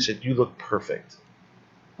 I said, you look perfect.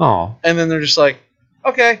 Oh, And then they're just like,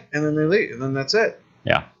 okay. And then they leave. And then that's it.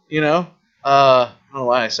 yeah. You know? I don't know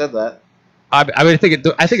why I said that. I mean, I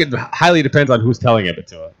think it highly depends on who's telling it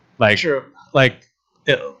to it. Like, True.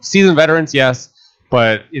 Seasoned veterans, yes,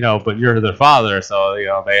 but you're their father, so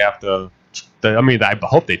they have to. I mean, I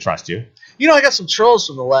hope they trust you. You know, I got some trolls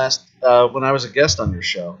from the last, when I was a guest on your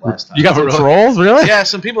show last time. You got some trolls, really? Yeah,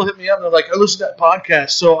 some people hit me up and they're like, I listened to that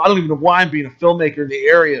podcast, so I don't even know why I'm being a filmmaker in the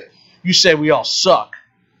area. You say we all suck.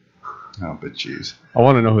 Oh, but jeez. I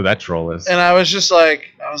want to know who that troll is. And I was just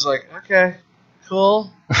like, okay,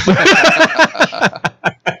 cool.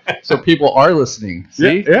 So people are listening.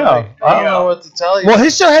 See? Yeah. I don't know what to tell you. Well,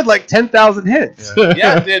 his show had like 10,000 hits.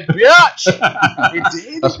 Yeah, it did, bitch. It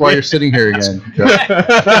did. That's why you're sitting here again.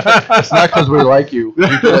 It's not because we like you.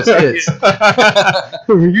 You give us hits.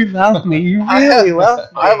 You love me. You I really have, love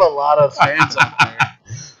me. I have a lot of fans out there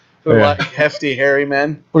who Yeah. like hefty, hairy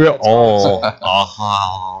men. Oh.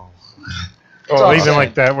 Well, all even right.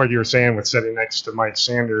 like that, what you were saying with sitting next to Mike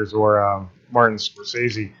Sanders or Martin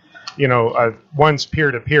Scorsese, one's peer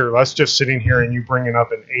to peer. Us just sitting here and you bringing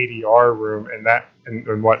up an ADR room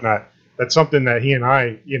and whatnot. That's something that he and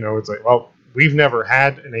I, it's like, well, we've never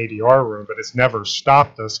had an ADR room, but it's never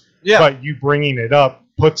stopped us. Yeah. But you bringing it up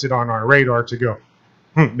puts it on our radar to go,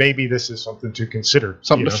 maybe this is something to consider.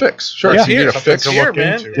 Something to fix. Sure. It's if you here. need a fix, to It's here, look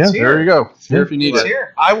man. into. It's here. there you go. It's here if you need It's it.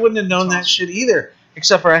 here. I wouldn't have known that shit either,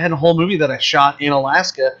 except for I had a whole movie that I shot in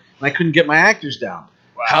Alaska, and I couldn't get my actors down.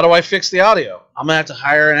 Wow. How do I fix the audio? I'm going to have to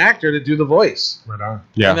hire an actor to do the voice. Right on.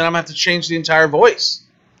 Yeah. And then I'm going to have to change the entire voice.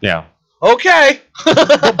 Yeah. Okay.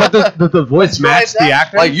 But the voice match the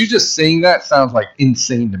actor? Like, you just saying that sounds like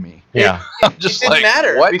insane to me. Yeah. I'm It just didn't like,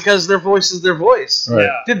 matter what? because their voice is their voice. Right.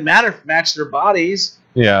 Yeah. Didn't matter if it matched their bodies.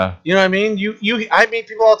 Yeah. You know what I mean? I meet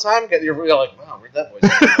people all the time. You're like, wow, where'd that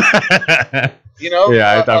voice? You know,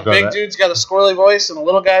 Yeah, a I've done big that. dude's got a squirrely voice and a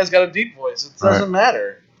little guy's got a deep voice. It doesn't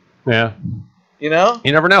matter. Yeah. You know,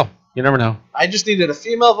 You never know. You never know. I just needed a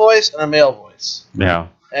female voice and a male voice. Yeah.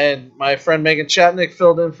 And my friend Megan Chatnick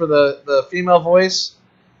filled in for the female voice.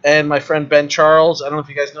 And my friend Ben Charles, I don't know if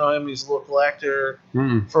you guys know him. He's a local actor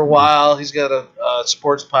Mm-mm. for a while. He's got a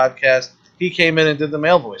sports podcast. He came in and did the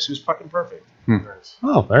male voice. He was fucking perfect. Nice.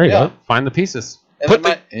 Oh, there you Yeah. go. Find the pieces. And Put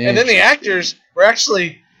then the actors were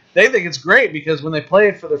actually, they think it's great because when they play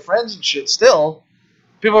it for their friends and shit still,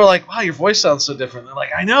 people are like, wow, your voice sounds so different. They're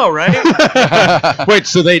like, I know, right? Wait,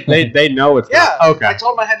 so they know it's Yeah. not- okay. I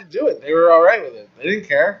told them I had to do it. They were all right with it. They didn't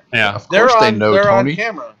care. Yeah. Of course they know, they're Tony. on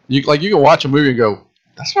camera. You can watch a movie and go,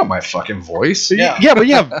 that's not my fucking voice. Yeah. Yeah, but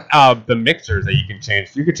you have the mixers that you can change.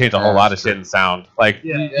 You can change a whole lot of shit in sound. Like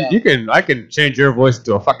I can change your voice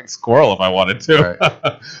to a fucking squirrel if I wanted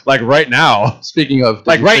to. Like right now. Speaking of,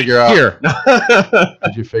 Like right here.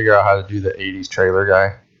 Did you figure out how to do the 80s trailer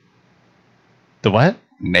guy? The what?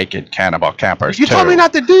 Naked Cannibal Campers You 2. told me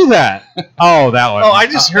not to do that. Oh, that one. Oh, I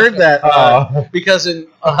just heard that Oh. because in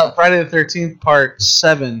Friday the 13th Part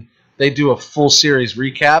 7, they do a full series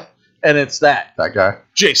recap, and it's that. That guy.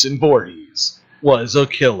 Jason Voorhees was a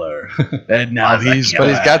killer, and now he's But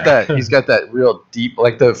he's got that real deep,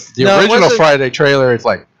 like the No, it original wasn't- Friday trailer. It's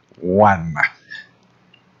like 1,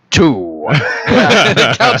 2.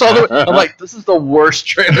 It counts all the way. I'm like, this is the worst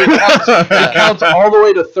trailer. It counts all the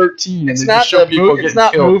way to 13, It's and then not just show people it's getting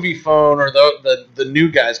not killed. movie phone or the new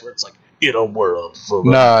guys where it's like in a world full of.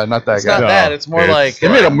 No, not that It's guy. not that. It's more like They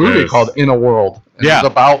made a movie this. called In a World. And Yeah. It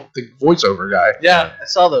was about the voiceover guy. yeah. I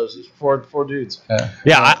saw those. It's four dudes.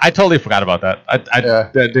 Yeah, I totally forgot about that. I Yeah.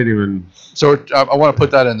 that didn't even. So I want to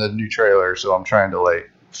put that in the new trailer. So I'm trying to like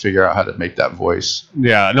figure out how to make that voice.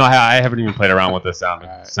 Yeah, no, I haven't even played around with the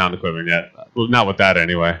Alright. sound equipment yet. Well, not with that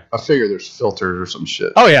anyway. I figure there's filters or some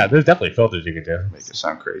shit. Oh yeah, there's definitely filters you can do. Make it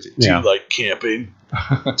sound crazy. Do Yeah. you like camping?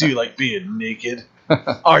 Do you like being naked?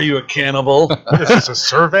 Are you a cannibal? What is this, a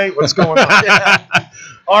survey? What's going on? Yeah.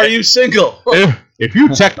 Are you single? If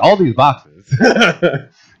you checked all these boxes,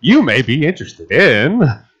 you may be interested in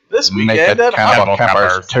This Naked weekend at Cannibal Cannibal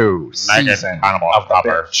Campers 2 season Cannibal of the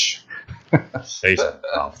Campers. bitch. Season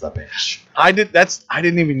of the bitch. I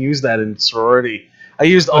didn't even use that in sorority. I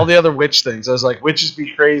used all the other witch things. I was like, witches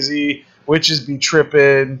be crazy, witches be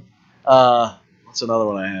tripping. What's another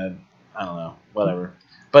one I had? I don't know. Whatever.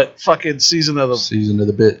 But fucking season of the Season of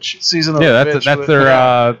the bitch. season of Yeah, the that's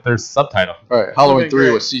bitch. their subtitle. All right, Halloween Okay, 3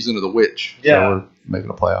 great. was Season of the Witch. Yeah. So we're making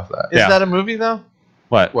a play off that. Is Yeah. that a movie though?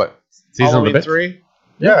 What? What? Season Halloween of the bitch? 3?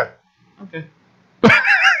 Yeah. Okay.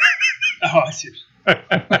 Oh, I see.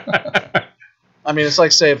 I mean, it's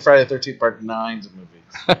like saying Friday the 13th Part 9's a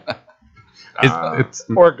movie. It's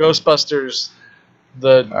Or Ghostbusters,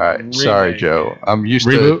 the All right, sorry, remake. Joe. I'm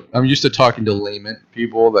used to talking to layman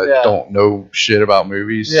people that Yeah. don't know shit about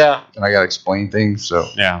movies. Yeah, And I gotta explain things, so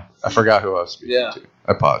yeah. I forgot who I was speaking Yeah. to.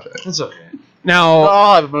 I apologize. it's okay. Now,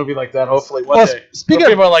 I'll have a movie like that hopefully one well, day. speaking Where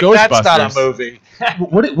of people are like, that's not a Ghostbusters, movie.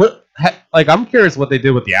 like I'm curious what they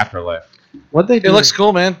did with the afterlife. What they do? It looks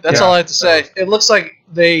cool, man. That's Yeah. all I have to say. It looks like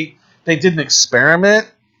they did an experiment,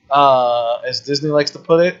 as Disney likes to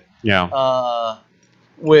put it, Yeah.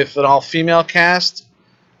 with an all-female cast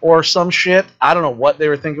or some shit. I don't know what they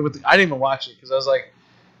were thinking with. I didn't even watch it because I was like,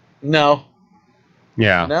 no.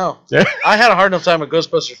 Yeah. Yeah. I had a hard enough time with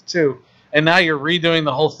Ghostbusters 2, and now you're redoing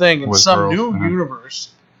the whole thing in With some girls, new uh-huh.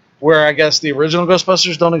 universe where I guess the original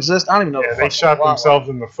Ghostbusters don't exist. I don't even know. Yeah, the they fuck shot the plot themselves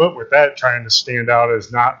in the foot with that, trying to stand out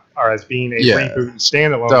as not or as being a Yeah. reboot and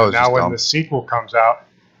standalone. That was And now just when dumb. the sequel comes out,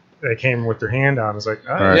 they came with their hand on. It's like,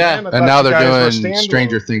 oh, Right. Yeah. man, I And thought now you they're guys were doing standalone.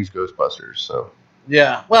 Stranger Things Ghostbusters. So was.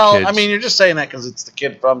 Yeah. Well, Kids. I mean, you're just saying that because it's the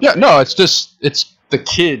kid from. yeah, no, it's the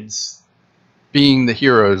kids being the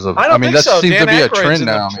heroes of. I don't mean, think that so. seems Dan to be a Aykroyd's trend in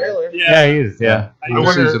the now, man. trailer. Yeah, he is. Yeah. I It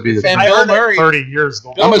wonder seems to be the. And I Bill heard that Murray. 30 years.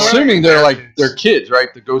 They'll- Bill I'm Murray. assuming they're like kids. they're kids,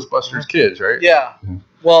 right? The Ghostbusters kids, right? Yeah.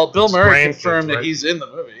 Well, Bill It's Murray grandkids, confirmed that right? he's in the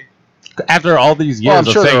movie. After all these Well, years I'm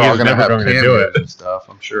of sure saying they're he all was going to never have going to do cameos it. and stuff.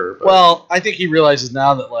 I'm sure. But. Well, I think he realizes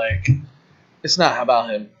now that like it's not about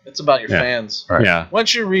him. It's about your Yeah. fans. Right. Yeah,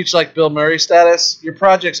 Once you reach like Bill Murray status, your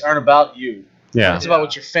projects aren't about you. yeah. It's about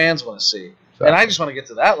what your fans want to see. And I just want to get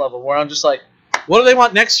to that level where I'm just like, what do they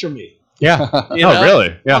want next from me? Yeah. You Oh, know?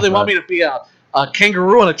 really? Yeah. Oh, they want me to be a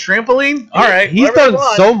kangaroo on a trampoline? All right. He's whatever they done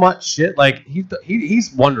want. so much shit. Like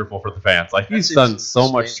he's wonderful for the fans. Like he's That done seems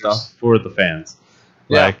so much dangerous. stuff for the fans.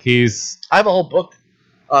 Yeah. Like he's I have a whole book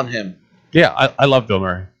on him. I love Bill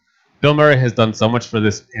Murray. Bill Murray has done so much for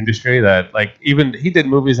this industry that like even he did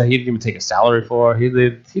movies that he didn't even take a salary for. He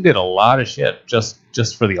did a lot of shit just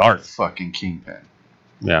for the art. Fucking Kingpin.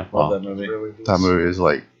 Yeah. Love Well, that movie. Really That movie is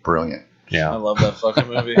like brilliant. I yeah. love that fucking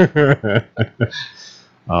movie.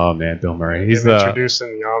 Oh man, Bill Murray. He's He's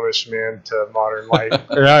introducing the Amish man to modern life.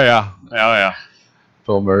 yeah.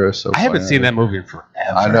 Bill Murray is so I haven't funny. seen that movie in forever.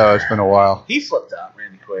 I know, it's been a while. He flipped out,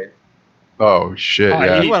 Randy Quaid. Oh, shit, Oh,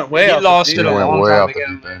 yeah. He went way he off the lost deep it a end. Went long way time off the ago,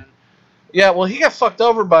 deep end. man. Yeah, well, he got fucked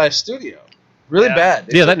over by a studio. Really Yeah. bad.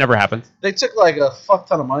 Yeah, that never happened. They took like a fuck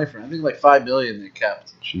ton of money from him. I think like $5 million they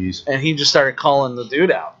kept. Jeez. And he just started calling the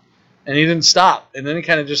dude out. And he didn't stop. And then he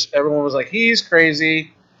kind of just, everyone was like, he's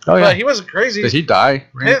crazy. Oh But he wasn't crazy. Did he die?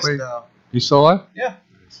 Randy pissed Quaid? now. He's still alive?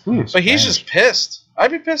 But he's just pissed. I'd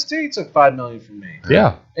be pissed too. He took $5 million from me.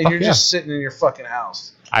 Yeah. And Fuck you're yeah. just sitting in your fucking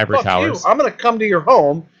house. Ivory Fuck Towers. you. I'm going to come to your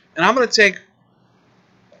home and I'm going to take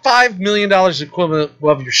 $5 million equivalent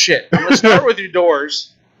of your shit. I'm going to start with your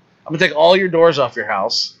doors. I'm going to take all your doors off your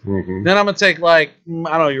house. Mhm. Then I'm going to take like, I don't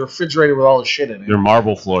know, your refrigerator with all the shit in it. Your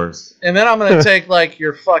marble floors. And then I'm going to take like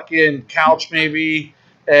your fucking couch maybe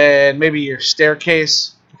and maybe your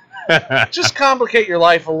staircase. Just complicate your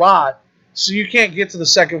life a lot so you can't get to the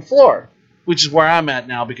second floor, which is where I'm at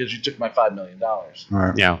now because you took my $5 million. All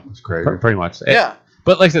right. Yeah, That's crazy. pretty much. Yeah.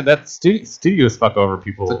 But like I said, that studios fuck over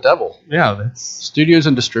people. The devil. Yeah, that's Studios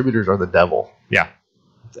and distributors are the devil.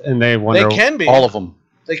 and they wonder. They can be. All of them.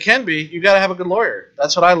 They can be. You got to have a good lawyer.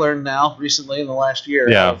 That's what I learned now recently in the last year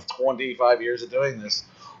Yeah. of 25 years of doing this.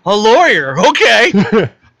 A lawyer. Okay.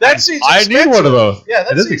 That seems I expensive. need one of those. Yeah,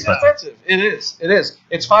 that It is seems expensive. expensive. It is. It is.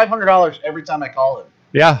 It's $500 every time I call him.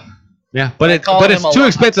 Yeah, but I it's call him a too lot.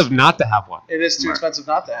 expensive not to have one. It is too expensive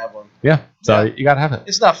not to have one. Yeah, so Yeah. you gotta have it.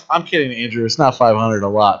 It's not. I'm kidding, Andrew. It's not 500 a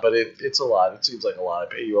lot, but it's a lot. It seems like a lot.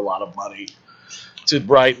 I pay you a lot of money to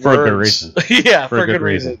write For a good words. reason. Yeah, for a good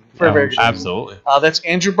reason. For a very good reason. Absolutely. That's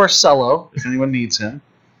Andrew Barcelo. If anyone needs him,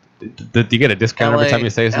 Do you get a discount every time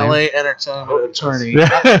you say his name? LA Entertainment Attorney.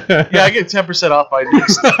 Yeah, Yeah, I get 10% off my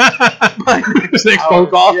next. my next Next hour. phone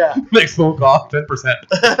call. Yeah. Next phone call, 10%.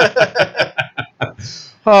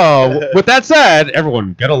 Oh, with that said,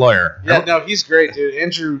 everyone get a lawyer. Yeah, no, he's great, dude.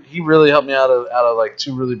 Andrew, he really helped me out of like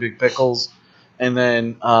two really big pickles, and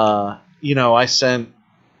then I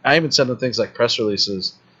even sent him things like press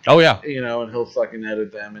releases, Oh yeah. and he'll fucking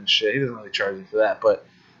edit them and shit. He doesn't really charge me for that, but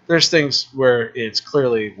there's things where it's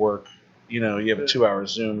clearly work. You have a 2-hour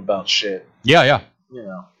Zoom about shit. Yeah.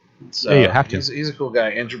 So Yeah, you have to. He's a cool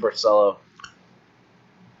guy, Andrew Barcelo.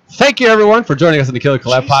 Thank you, everyone, for joining us on the Killer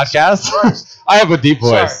Collab Jesus podcast. Christ. I have a deep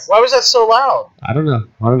Sorry, voice. why was that so loud? I don't know.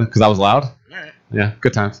 Because I was loud. All right, Yeah,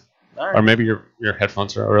 good times. all right. Or maybe your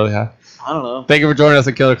headphones are really high. I don't know. Thank you for joining us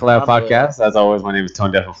on Killer Collab Probably. podcast. As always, my name is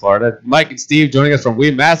Tone Deaf from Florida. Mike and Steve joining us from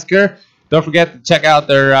WeMassacre. Don't forget to check out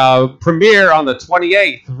their premiere on the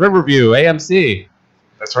 28th, Riverview, AMC.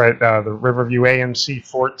 That's right. The Riverview AMC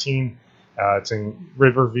 14. It's in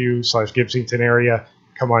Riverview/Gibsonton area.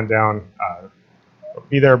 Come on down.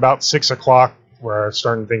 Be there about 6 o'clock. We're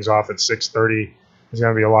starting things off at 6:30. There's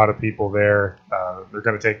going to be a lot of people there. They're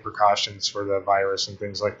going to take precautions for the virus and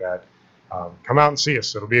things like that. Come out and see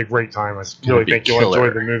us. It'll be a great time. I really be think you'll killer.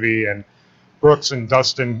 enjoy the movie. And Brooks and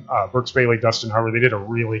Dustin, Brooks Bailey, Dustin Harvey, they did a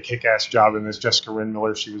really kick-ass job in this. Jessica Rin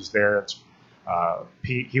Miller, she was there.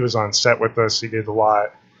 Pete, he was on set with us. He did a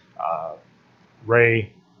lot.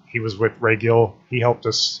 Ray, he was with Ray Gill. He helped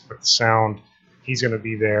us with the sound. He's going to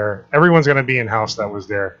be there. Everyone's going to be in-house that was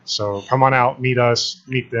there. So come on out, meet us,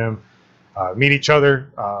 meet them, meet each other.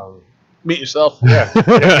 Meet yourself. Yeah, get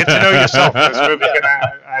to know yourself. This movie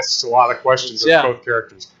asks a lot of questions Yeah. of both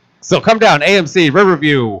characters. So come down, AMC,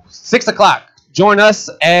 Riverview, 6 o'clock. Join us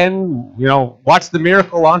and, watch the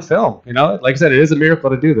miracle on film. Like I said, it is a miracle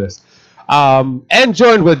to do this. And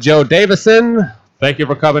joined with Joe Davison. Thank you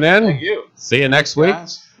for coming in. Thank you. See you next week.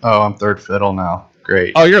 Guys. Oh, I'm third fiddle now.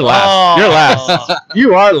 Great. Oh, you're last. Oh. You're last.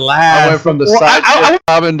 You are last. I went from the Well, side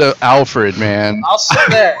Robin to Alfred, man. I'll sit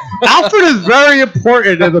there. Alfred is very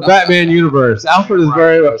important in the Batman universe. Alfred is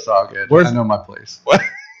very. That's all good. Where's- I know my place.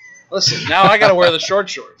 Listen, now I got to wear the short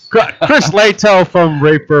shorts. Chris Lato from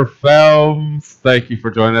Reaper Films. Thank you for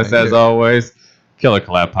joining us Thank as you. always. Killer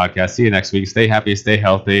Collab Podcast. See you next week. Stay happy, stay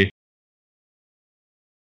healthy.